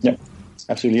 Mm-hmm. Yeah.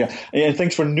 Absolutely, yeah. And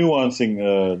thanks for nuancing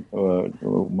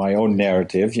my own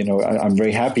narrative. I'm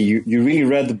very happy. You really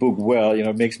read the book well.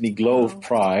 It makes me glow of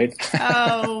pride.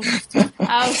 Oh,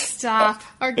 stop.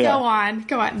 Or go on.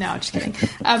 No, just kidding.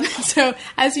 So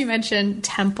as you mentioned,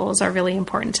 temples are really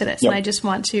important to this. Yep. And I just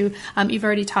want to, you've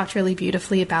already talked really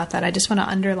beautifully about that. I just want to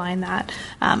underline that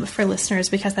for listeners,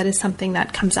 because that is something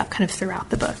that comes up kind of throughout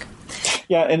the book.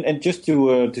 Yeah, and just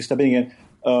to step in again,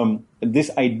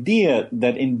 this idea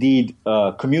that indeed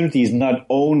community is not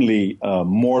only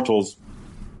mortals,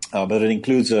 but it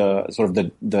includes sort of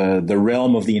the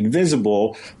realm of the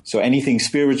invisible. So anything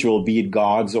spiritual, be it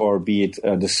gods or be it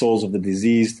the souls of the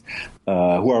deceased,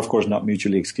 who are of course not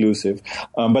mutually exclusive,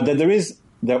 but that there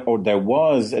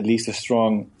was at least a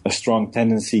strong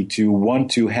tendency to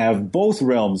want to have both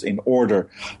realms in order,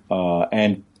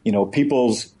 and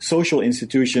people's social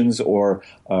institutions or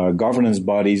governance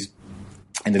bodies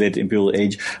in the late imperial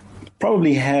age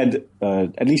probably had,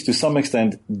 at least to some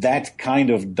extent, that kind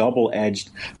of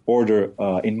double-edged order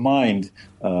in mind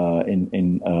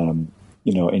in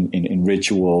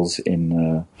rituals,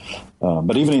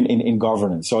 but even in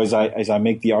governance. So as I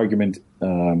make the argument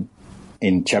in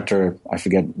chapter, I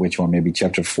forget which one, maybe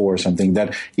chapter 4 or something,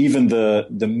 that even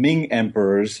the Ming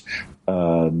emperors,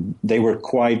 they were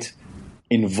quite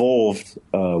involved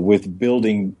with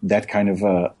building that kind of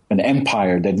an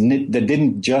empire that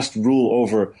didn't just rule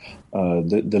over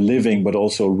the living, but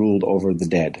also ruled over the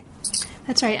dead.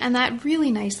 That's right. And that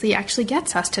really nicely actually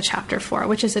gets us to chapter 4,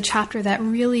 which is a chapter that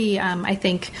really, I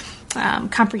think,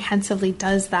 comprehensively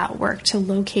does that work to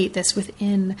locate this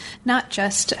within not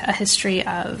just a history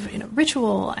of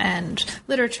ritual and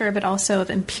literature, but also of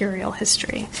imperial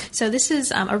history. So this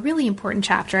is a really important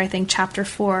chapter, I think, chapter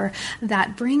 4,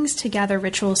 that brings together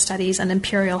ritual studies and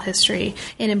imperial history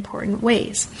in important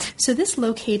ways. So this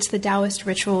locates the Taoist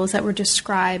rituals that were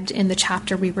described in the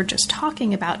chapter we were just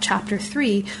talking about, chapter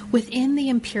 3, within the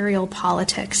imperial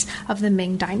politics of the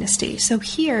Ming Dynasty. So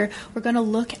here we're going to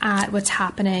look at what's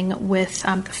happening with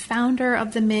the founder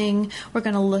of the Ming. We're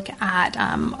going to look at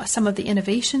some of the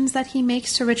innovations that he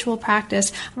makes to ritual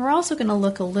practice. And we're also going to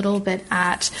look a little bit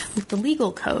at the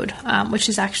legal code, which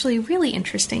is actually really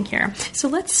interesting here. So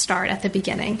let's start at the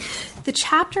beginning. The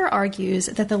chapter argues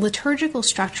that the liturgical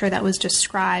structure that was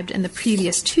described in the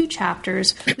previous 2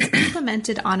 chapters was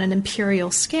implemented on an imperial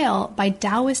scale by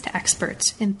Taoist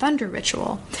experts in thunder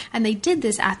ritual, and they did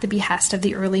this at the behest of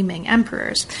the early Ming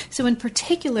emperors. So in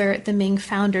particular, the Ming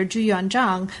founder Zhu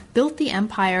Yuanzhang built the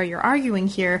empire you're arguing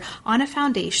here on a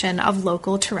foundation of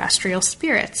local terrestrial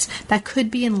spirits that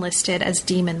could be enlisted as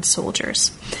demon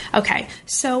soldiers. Okay,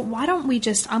 so why don't we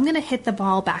I'm going to hit the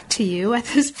ball back to you at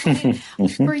this point.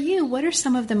 For you, what are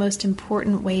some of the most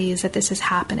important ways that this is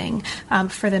happening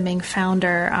for the Ming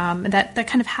founder that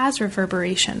kind of has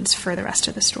reverberations for the rest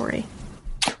of the story?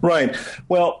 Right.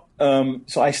 Well,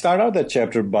 so I start out that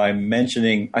chapter by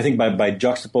mentioning, I think by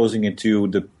juxtaposing it to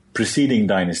the preceding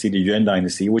dynasty, the Yuan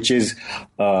dynasty, which is,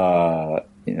 of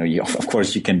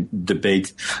course you can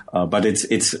debate, but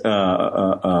it's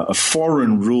a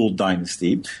foreign ruled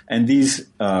dynasty. And these,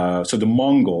 so the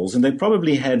Mongols, and they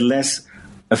probably had less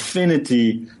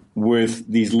affinity with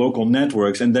these local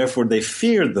networks, and therefore they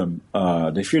feared them.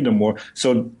 They feared them more.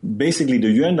 So basically the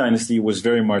Yuan dynasty was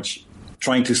very much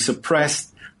trying to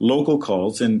suppress local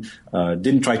cults and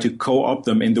didn't try to co-opt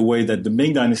them in the way that the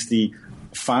Ming dynasty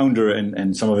founder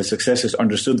and some of his successors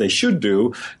understood they should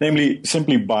do, namely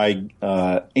simply by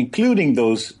including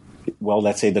those, well,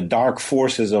 let's say the dark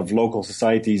forces of local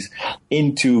societies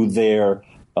into their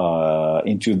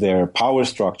power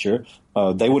structure.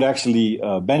 They would actually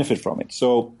benefit from it.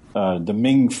 So the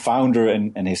Ming founder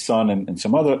and his son and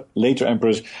some other later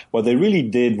emperors, what they really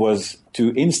did was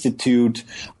to institute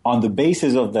on the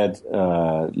basis of that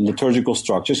liturgical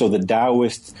structure, so the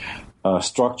Taoist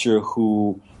structure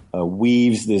who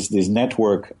weaves this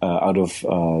network out of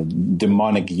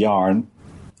demonic yarn.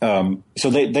 So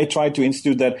they tried to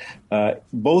institute that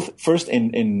both first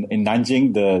in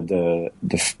Nanjing, the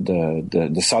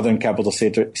southern capital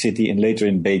city, and later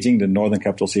in Beijing, the northern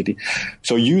capital city.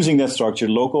 So using that structure,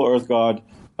 local earth god,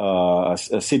 a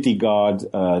city god,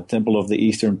 temple of the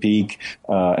Eastern Peak,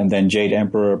 and then Jade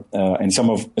Emperor, and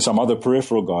some other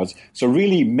peripheral gods. So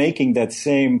really making that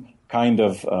same kind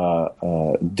of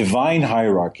divine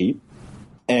hierarchy,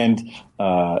 and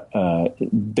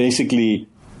basically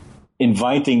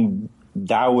inviting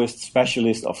Taoist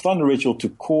specialists of thunder ritual to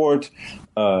court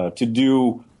to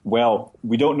do, well,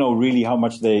 we don't know really how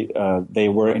much they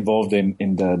were involved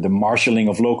in the marshalling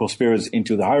of local spirits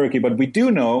into the hierarchy, but we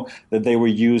do know that they were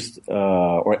used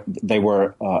or they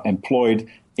were employed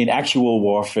in actual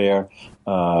warfare,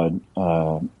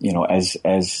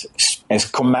 as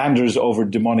commanders over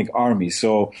demonic armies.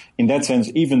 So in that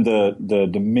sense, even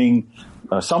the Ming,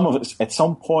 at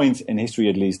some point in history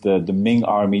at least, the Ming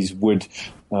armies would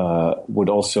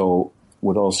also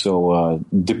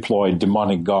deploy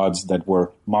demonic gods that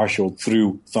were marshaled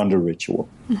through thunder ritual.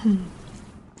 Mm-hmm.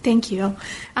 Thank you.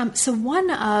 So one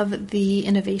of the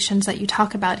innovations that you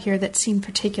talk about here that seem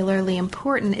particularly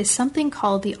important is something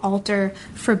called the altar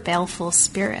for baleful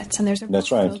spirits. And there's a real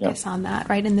focus on that,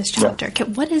 right, in this chapter. Yeah.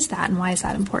 What is that and why is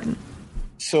that important?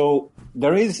 So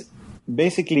there is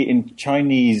basically in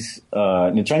Chinese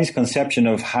conception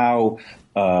of how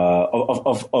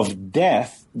of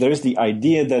death, there's the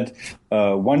idea that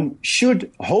one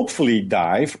should hopefully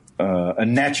die a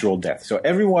natural death. So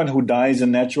everyone who dies a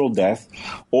natural death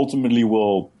ultimately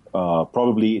will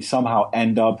probably somehow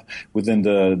end up within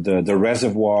the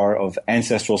reservoir of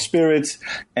ancestral spirits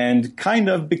and kind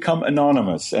of become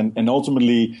anonymous and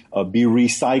ultimately be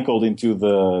recycled into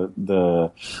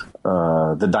the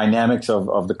dynamics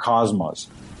of the cosmos.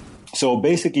 So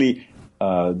basically,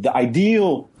 the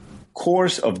ideal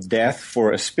course of death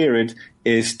for a spirit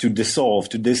is to dissolve,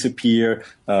 to disappear,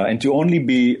 and to only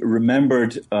be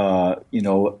remembered,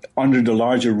 under the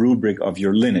larger rubric of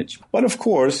your lineage. But of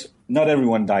course, not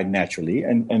everyone died naturally,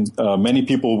 and many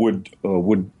people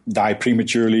would die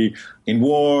prematurely in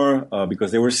war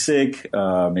because they were sick,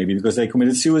 maybe because they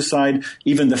committed suicide.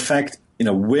 Even the fact,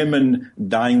 women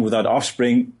dying without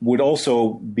offspring would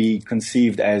also be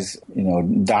conceived as,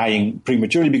 dying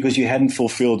prematurely because you hadn't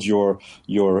fulfilled your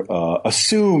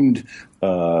assumed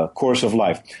course of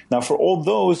life. Now, for all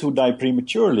those who died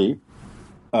prematurely,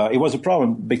 it was a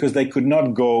problem because they could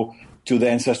not go to the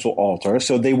ancestral altar.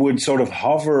 So they would sort of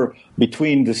hover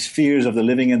between the spheres of the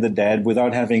living and the dead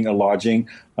without having a lodging,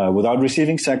 without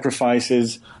receiving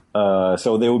sacrifices.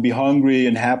 So they would be hungry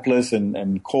and hapless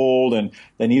and cold, and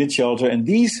they needed shelter. And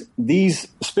these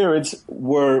spirits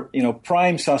were,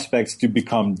 prime suspects to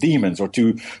become demons or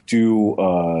to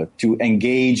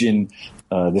engage in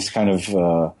this kind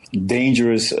of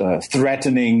dangerous,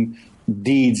 threatening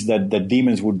deeds that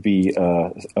demons would be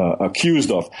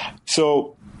accused of.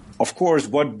 So, of course,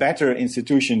 what better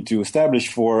institution to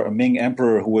establish for a Ming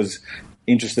emperor who was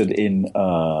interested in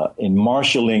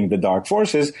marshaling the dark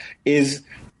forces is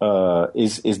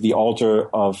the altar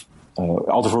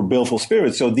for baleful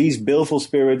spirits. So these baleful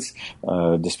spirits,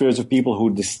 the spirits of people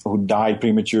who died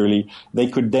prematurely, they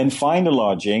could then find a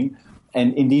lodging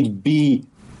and indeed be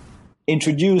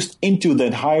introduced into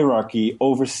that hierarchy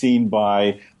overseen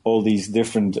by all these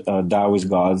different Taoist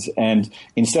gods. And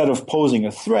instead of posing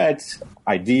a threat,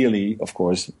 ideally, of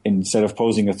course, instead of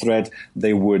posing a threat,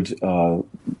 they would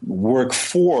work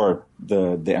for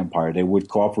the empire. They would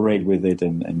cooperate with it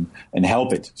and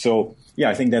help it. So,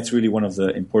 I think that's really one of the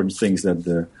important things that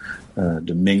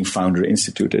the Ming founder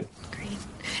instituted.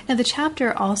 Now, the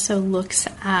chapter also looks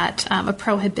at a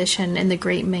prohibition in the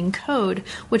Great Ming Code,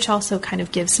 which also kind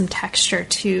of gives some texture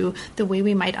to the way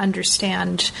we might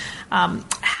understand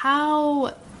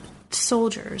how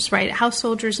soldiers, right? How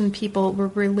soldiers and people were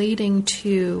relating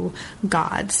to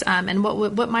gods, and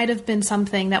what might have been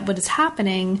something that was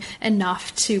happening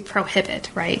enough to prohibit,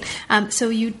 right? So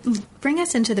you bring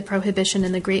us into the prohibition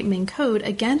in the Great Ming Code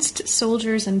against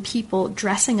soldiers and people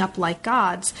dressing up like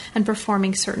gods and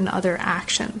performing certain other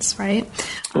actions, right?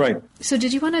 Right. So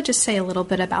did you want to just say a little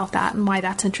bit about that and why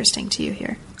that's interesting to you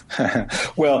here?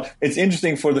 Well, it's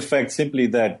interesting for the fact simply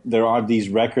that there are these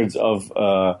records of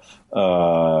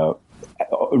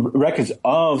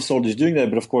soldiers doing that,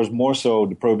 but of course more so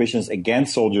the prohibitions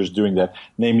against soldiers doing that,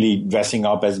 namely dressing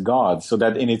up as gods. So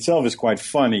that in itself is quite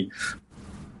funny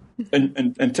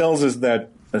and tells us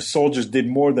that soldiers did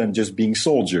more than just being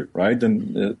soldier, right?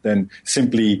 Than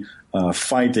simply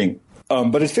fighting.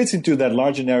 But it fits into that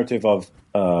larger narrative of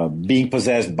being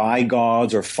possessed by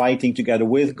gods or fighting together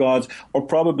with gods, or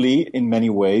probably in many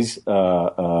ways,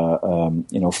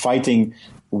 fighting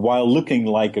while looking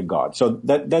like a god. So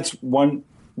that's one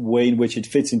way in which it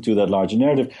fits into that larger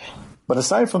narrative. But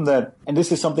aside from that, and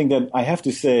this is something that I have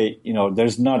to say,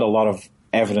 there's not a lot of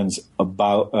evidence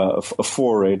about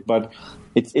for it, but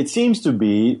it seems to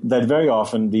be that very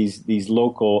often these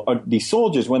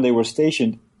soldiers, when they were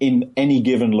stationed in any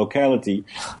given locality,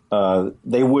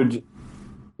 they would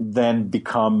then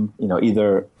become,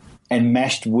 either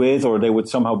enmeshed with, or they would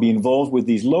somehow be involved with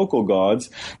these local gods.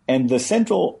 And the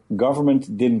central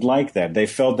government didn't like that. They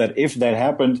felt that if that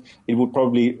happened, it would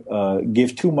probably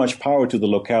give too much power to the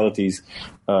localities.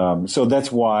 So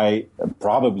that's why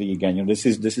probably, again, this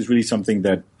is really something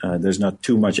that there's not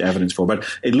too much evidence for. But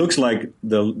it looks like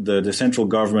the central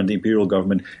government, the imperial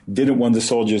government, didn't want the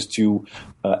soldiers to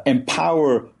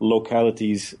empower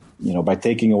localities, by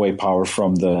taking away power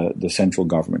from the central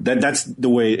government. That's the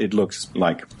way it looks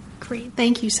like. Great.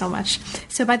 Thank you so much.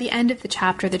 So by the end of the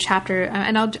chapter,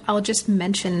 and I'll just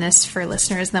mention this for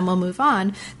listeners, then we'll move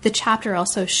on. The chapter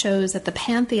also shows that the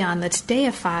pantheon that's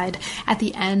deified at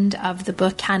the end of the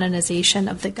book Canonization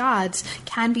of the Gods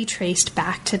can be traced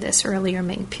back to this earlier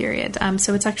Ming period.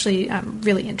 So it's actually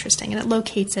really interesting, and it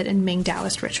locates it in Ming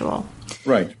Taoist ritual.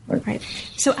 Right.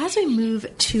 So as we move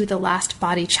to the last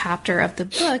body chapter of the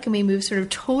book, and we move sort of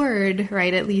toward,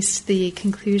 at least the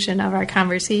conclusion of our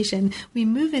conversation, we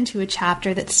move into a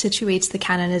chapter that situates the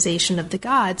canonization of the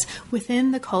gods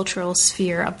within the cultural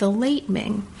sphere of the late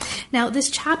Ming. Now, this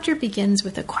chapter begins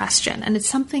with a question, and it's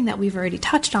something that we've already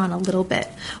touched on a little bit.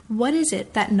 What is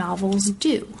it that novels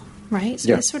do? Right?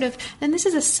 So this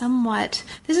is a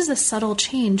subtle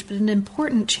change, but an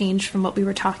important change from what we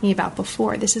were talking about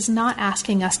before. This is not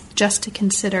asking us just to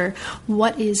consider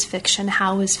what is fiction,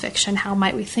 how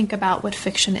might we think about what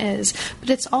fiction is, but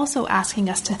it's also asking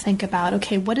us to think about,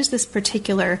 okay, what does this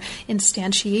particular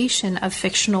instantiation of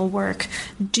fictional work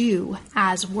do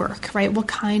as work, right? What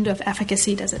kind of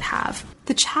efficacy does it have?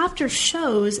 the chapter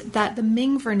shows that the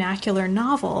Ming vernacular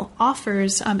novel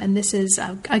offers, and this is,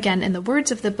 again, in the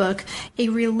words of the book, a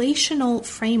relational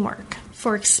framework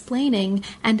for explaining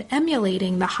and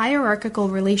emulating the hierarchical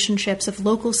relationships of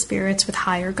local spirits with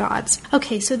higher gods.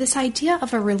 Okay, so this idea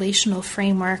of a relational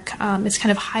framework is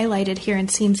kind of highlighted here and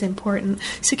seems important.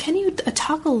 So can you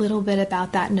talk a little bit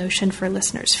about that notion for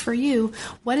listeners? For you,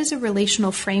 what is a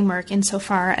relational framework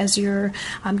insofar as you're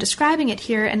describing it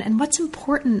here, and what's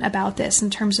important about this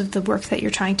in terms of the work that you're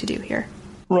trying to do here?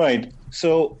 Right.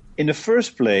 So in the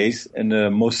first place, in the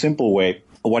most simple way,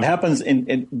 what happens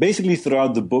in basically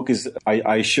throughout the book is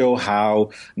I show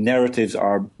how narratives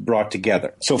are brought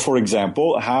together. So, for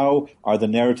example, how are the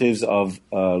narratives of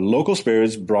local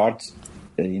spirits brought,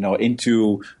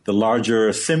 into the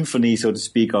larger symphony, so to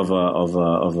speak, of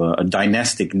a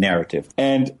dynastic narrative,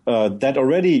 and that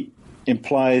already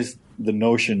implies the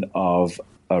notion of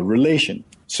relation.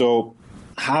 So,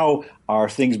 how are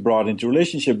things brought into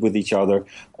relationship with each other?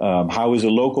 How is a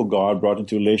local god brought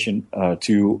into relation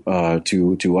to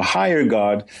a higher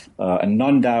god, a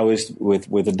non-Taoist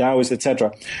with a Taoist,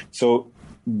 etc.? So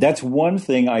that's one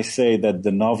thing I say that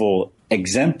the novel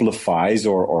exemplifies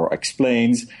or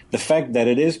explains, the fact that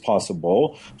it is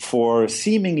possible for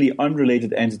seemingly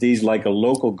unrelated entities like a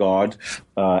local god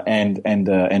and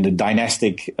a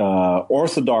dynastic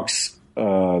Orthodox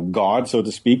god, so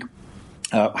to speak,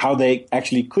 how they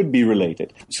actually could be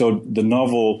related. So the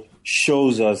novel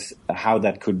shows us how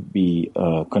that could be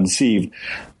conceived.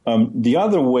 The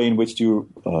other way in which to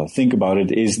think about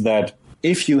it is that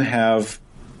if you have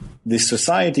this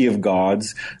society of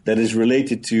gods that is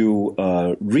related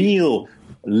to real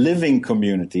living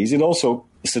communities, it also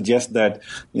suggests that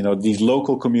these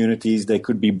local communities, they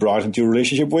could be brought into a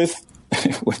relationship with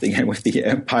the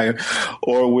empire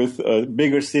or with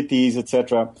bigger cities,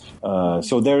 etc.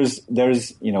 So there's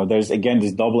again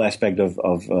this double aspect of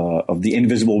the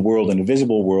invisible world and the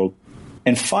visible world.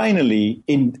 And finally,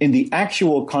 in the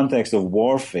actual context of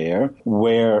warfare,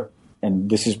 where, and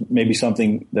this is maybe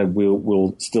something that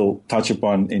we'll still touch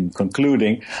upon in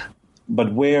concluding,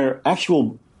 but where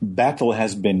actual battle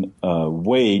has been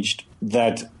waged,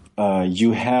 that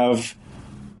you have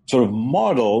sort of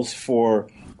models for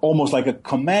almost like a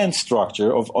command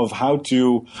structure of how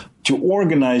to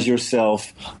organize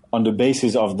yourself on the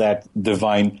basis of that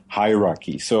divine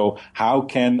hierarchy. So how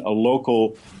can a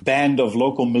local band of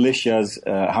local militias,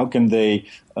 how can they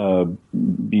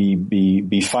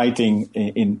be fighting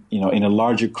in a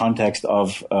larger context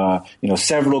of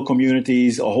several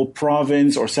communities, a whole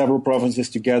province or several provinces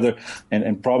together,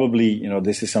 and probably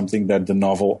this is something that the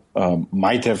novel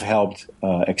might have helped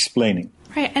explaining.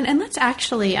 Right, and let's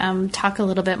actually talk a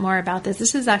little bit more about this.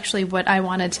 This is actually what I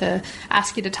wanted to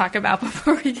ask you to talk about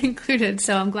before we concluded,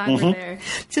 so I'm glad we're there.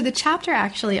 So the chapter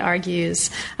actually argues,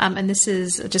 and this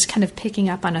is just kind of picking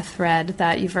up on a thread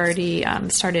that you've already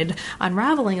started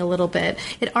unraveling a little bit.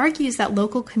 It argues that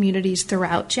local communities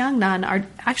throughout Jiangnan are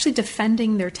actually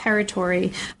defending their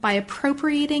territory by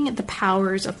appropriating the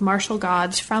powers of martial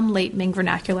gods from late Ming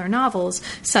vernacular novels,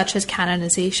 such as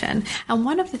canonization. And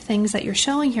one of the things that you're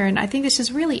showing here, and I think this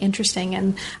is really interesting,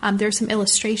 and there's some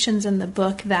illustrations in the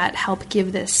book that help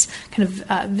give this kind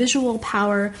of visual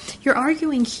power. You're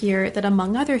arguing here that,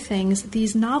 among other things,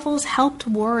 these novels helped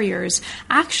warriors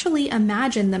actually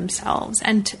imagine themselves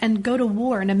and go to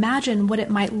war and imagine what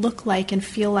it might look like and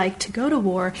feel like to go to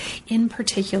war in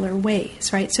particular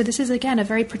ways, right? So this is, again, a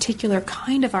very particular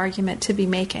kind of argument to be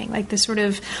making, like the sort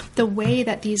of the way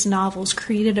that these novels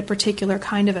created a particular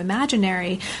kind of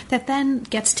imaginary that then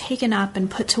gets taken up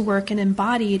and put to work and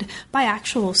embodied by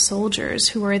actual soldiers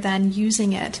who are then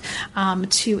using it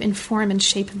to inform and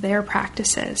shape their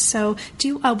practices. So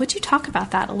would you talk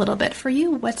about that a little bit? For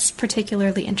you, what's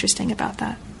particularly interesting about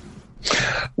that?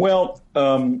 Well,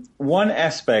 one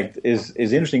aspect is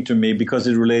interesting to me because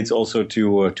it relates also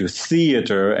to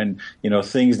theater and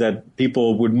things that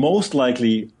people would most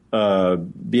likely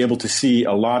be able to see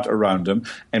a lot around them,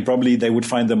 and probably they would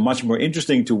find them much more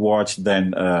interesting to watch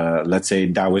than, let's say,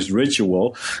 Taoist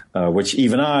ritual, which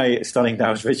even I, studying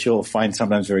Taoist ritual, find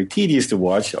sometimes very tedious to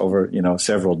watch over,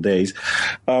 several days.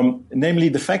 Namely,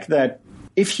 the fact that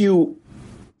if you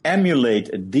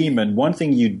emulate a demon, one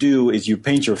thing you do is you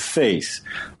paint your face.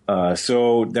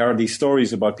 So there are these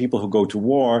stories about people who go to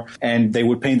war and they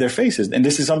would paint their faces. And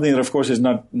this is something that, of course, is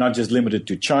not just limited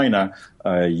to China.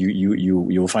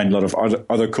 You'll find a lot of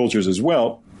other cultures as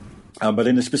well. But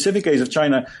in the specific case of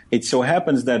China, it so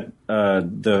happens that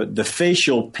the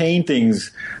facial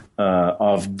paintings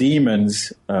of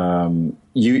demons,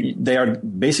 they are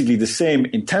basically the same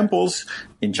in temples,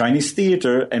 in Chinese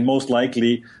theater, and most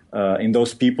likely in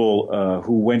those people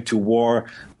who went to war.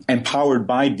 empowered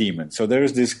by demons. So there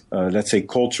is this, let's say,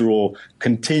 cultural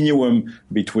continuum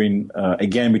between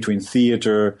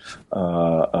theater,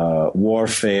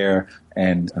 warfare,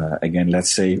 and again,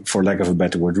 let's say, for lack of a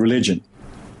better word, religion.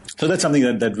 So that's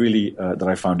something that really that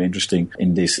I found interesting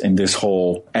in this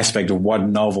whole aspect of what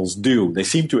novels do. They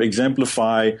seem to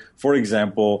exemplify, for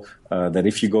example, that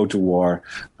if you go to war,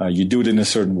 you do it in a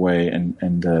certain way,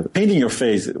 and painting your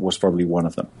face was probably one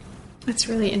of them. That's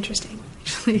really interesting,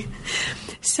 actually.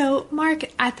 So, Mark,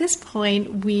 at this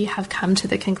point, we have come to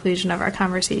the conclusion of our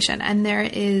conversation, and there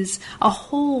is a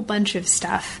whole bunch of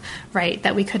stuff, right,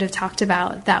 that we could have talked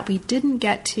about that we didn't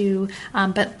get to,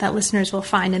 but that listeners will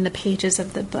find in the pages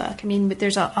of the book. I mean,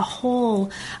 there's a whole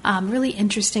really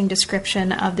interesting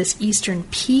description of this eastern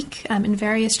peak in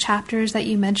various chapters that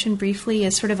you mentioned briefly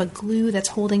as sort of a glue that's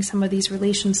holding some of these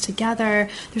relations together.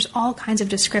 There's all kinds of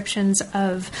descriptions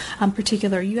of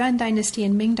particular Yuan dynasty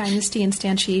and Ming dynasty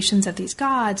instantiations of these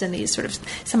gods, and these sort of,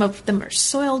 some of them are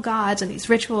soil gods and these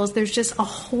rituals. There's just a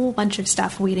whole bunch of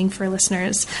stuff waiting for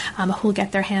listeners who will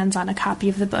get their hands on a copy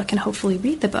of the book and hopefully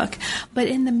read the book. But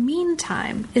in the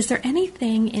meantime, is there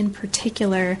anything in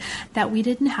particular that we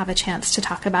didn't have a chance to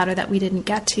talk about or that we didn't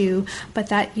get to, but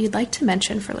that you'd like to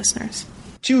mention for listeners?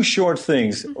 Two short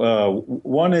things.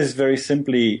 One is very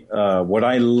simply what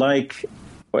I like.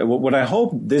 What I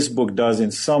hope this book does in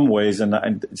some ways, and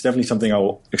it's definitely something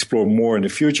I'll explore more in the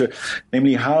future,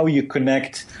 namely how you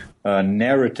connect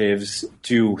narratives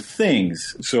to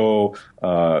things. So,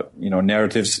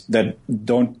 narratives that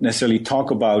don't necessarily talk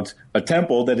about a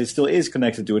temple, that it still is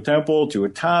connected to a temple, to a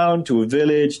town, to a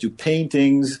village, to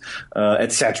paintings,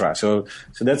 etc. So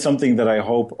that's something that I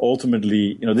hope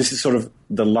ultimately, this is sort of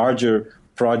the larger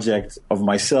project of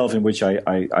myself in which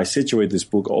I situate this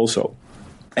book also.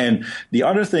 And the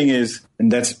other thing is, and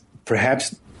that's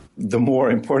perhaps the more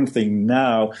important thing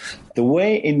now, the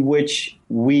way in which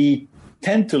we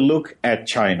tend to look at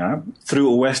China through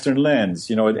a Western lens,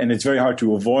 and it's very hard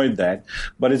to avoid that,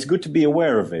 but it's good to be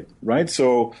aware of it, right?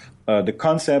 So the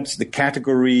concepts, the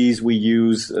categories we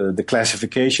use, the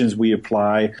classifications we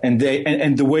apply, and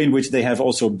the way in which they have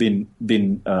also been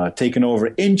taken over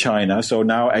in China. So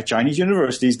now at Chinese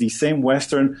universities, these same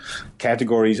Western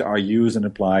categories are used and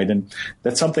applied, and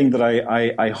that's something that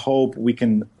I hope we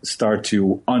can start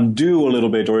to undo a little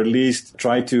bit, or at least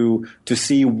try to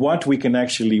see what we can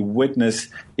actually witness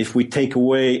if we take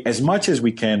away as much as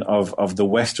we can of the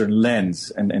Western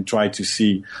lens and try to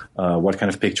see what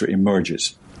kind of picture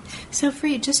emerges. So for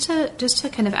you, just to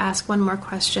kind of ask one more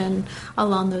question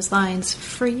along those lines,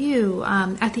 for you,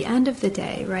 at the end of the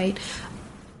day, right,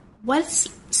 what's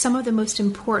some of the most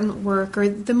important work, or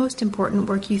the most important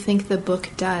work you think the book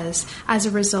does as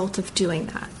a result of doing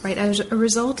that, right? As a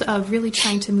result of really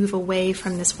trying to move away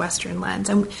from this Western lens.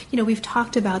 And, we've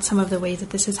talked about some of the ways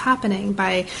that this is happening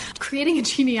by creating a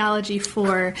genealogy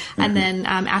for, and then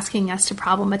asking us to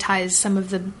problematize some of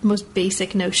the most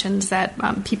basic notions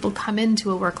that people come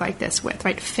into a work like this with,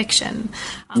 right? Fiction,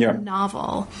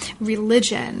 novel,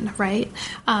 religion, right?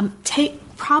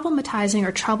 Problematizing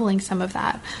or troubling some of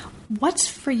that. What's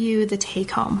for you the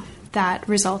take-home that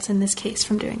results in this case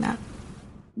from doing that?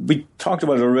 We talked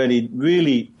about it already,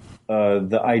 really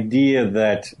the idea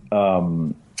that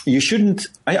you shouldn't,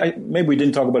 maybe we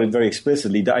didn't talk about it very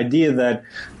explicitly, the idea that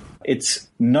it's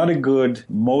not a good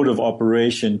mode of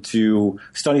operation to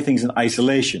study things in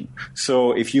isolation.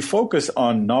 So if you focus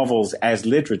on novels as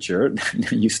literature,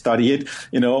 you study it,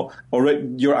 already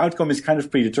your outcome is kind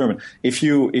of predetermined. If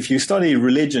you study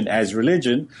religion as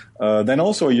religion, then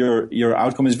also your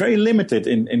outcome is very limited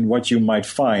in what you might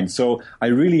find. So I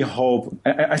really hope,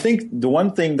 I think the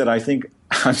one thing that I think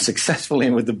I'm successful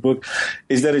in with the book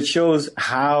is that it shows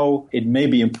how it may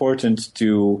be important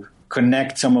to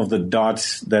connect some of the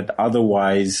dots that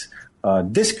otherwise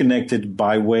disconnected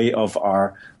by way of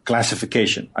our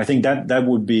classification. I think that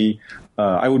would be,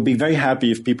 I would be very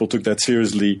happy if people took that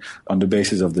seriously on the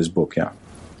basis of this book. Yeah.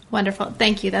 Wonderful.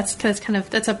 Thank you. That's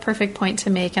a perfect point to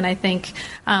make. And I think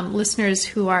listeners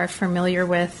who are familiar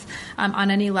with, on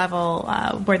any level,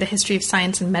 where the history of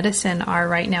science and medicine are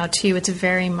right now, too, it's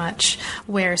very much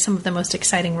where some of the most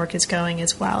exciting work is going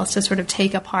as well. It's to sort of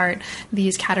take apart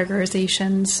these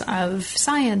categorizations of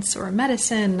science or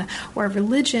medicine or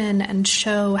religion and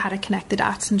show how to connect the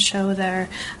dots and show their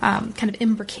kind of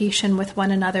imbrication with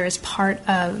one another as part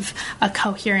of a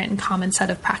coherent and common set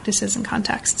of practices and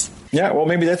contexts. Yeah, well,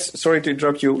 maybe sorry to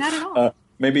interrupt you. Not at all.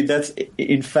 maybe that's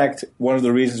in fact one of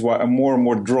the reasons why I'm more and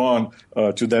more drawn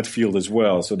to that field as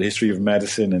well. So the history of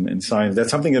medicine and science, that's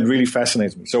something that really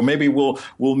fascinates me. So maybe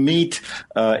we'll meet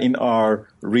in our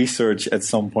research at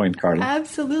some point, Carla.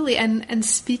 Absolutely. And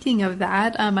speaking of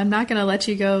that, I'm not going to let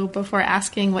you go before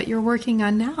asking what you're working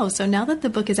on now. So now that the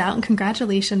book is out, and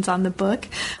congratulations on the book,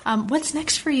 what's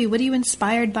next for you? What are you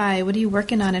inspired by? What are you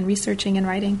working on and researching and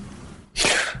writing?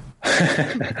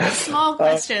 Small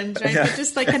questions, right? Yeah. But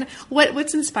just like kind of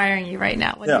what's inspiring you right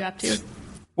now? What are you up to?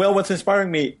 Well, what's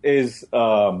inspiring me is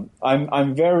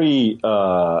I'm very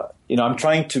I'm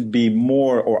trying to be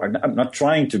more, or I'm not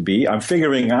trying to be. I'm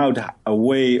figuring out a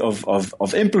way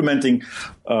of implementing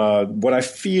what I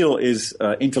feel is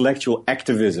intellectual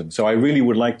activism. So I really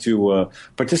would like to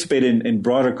participate in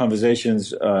broader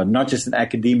conversations, not just in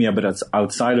academia, but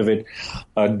outside of it,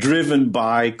 driven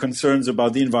by concerns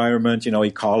about the environment,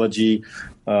 ecology,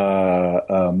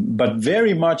 but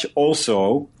very much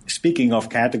also, speaking of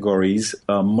categories,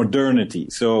 modernity.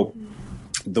 So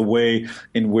the way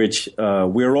in which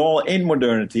we're all in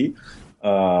modernity,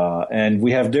 and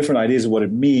we have different ideas of what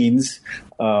it means,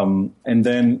 and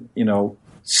then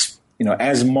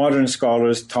as modern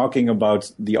scholars talking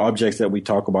about the objects that we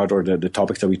talk about, or the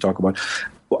topics that we talk about,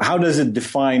 how does it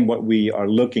define what we are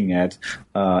looking at,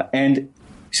 and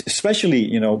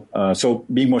especially, so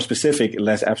being more specific,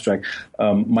 less abstract,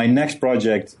 my next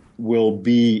project will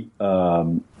be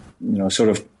sort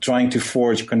of trying to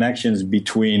forge connections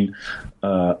between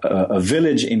a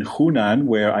village in Hunan,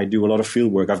 where I do a lot of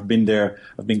field work. I've been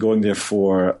going there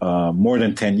for more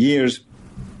than 10 years.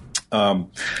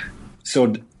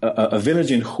 So a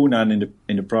village in Hunan,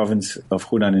 in the province of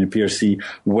Hunan in the PRC,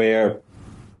 where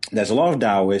there's a lot of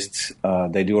Taoists.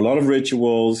 They do a lot of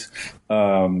rituals,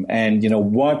 and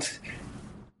what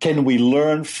can we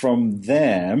learn from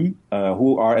them,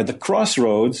 who are at the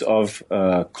crossroads of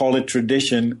call it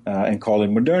tradition and call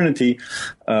it modernity?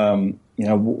 How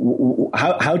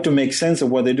to make sense of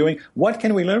what they're doing? What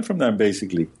can we learn from them,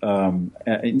 basically?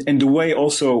 And the way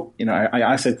also, I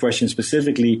asked that question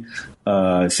specifically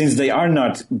since they are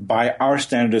not, by our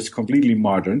standards, completely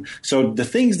modern. So the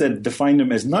things that define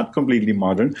them as not completely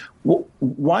modern,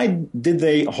 why did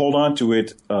they hold on to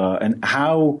it, and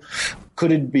how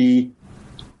could it be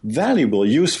valuable,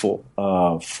 useful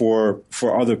for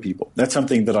other people? That's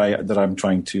something that I'm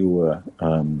trying to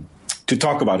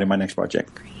talk about in my next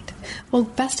project. Great. Well,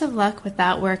 best of luck with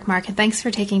that work, Mark, and thanks for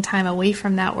taking time away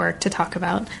from that work to talk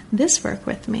about this work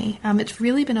with me. It's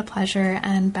really been a pleasure,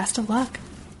 and best of luck.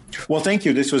 Well, thank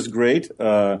you. This was great.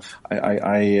 I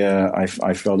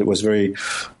felt it was very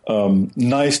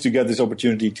nice to get this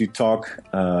opportunity to talk.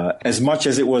 As much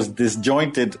as it was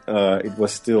disjointed, it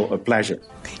was still a pleasure.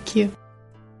 Thank you.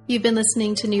 You've been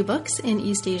listening to New Books in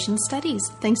East Asian Studies.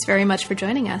 Thanks very much for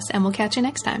joining us, and we'll catch you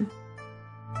next time.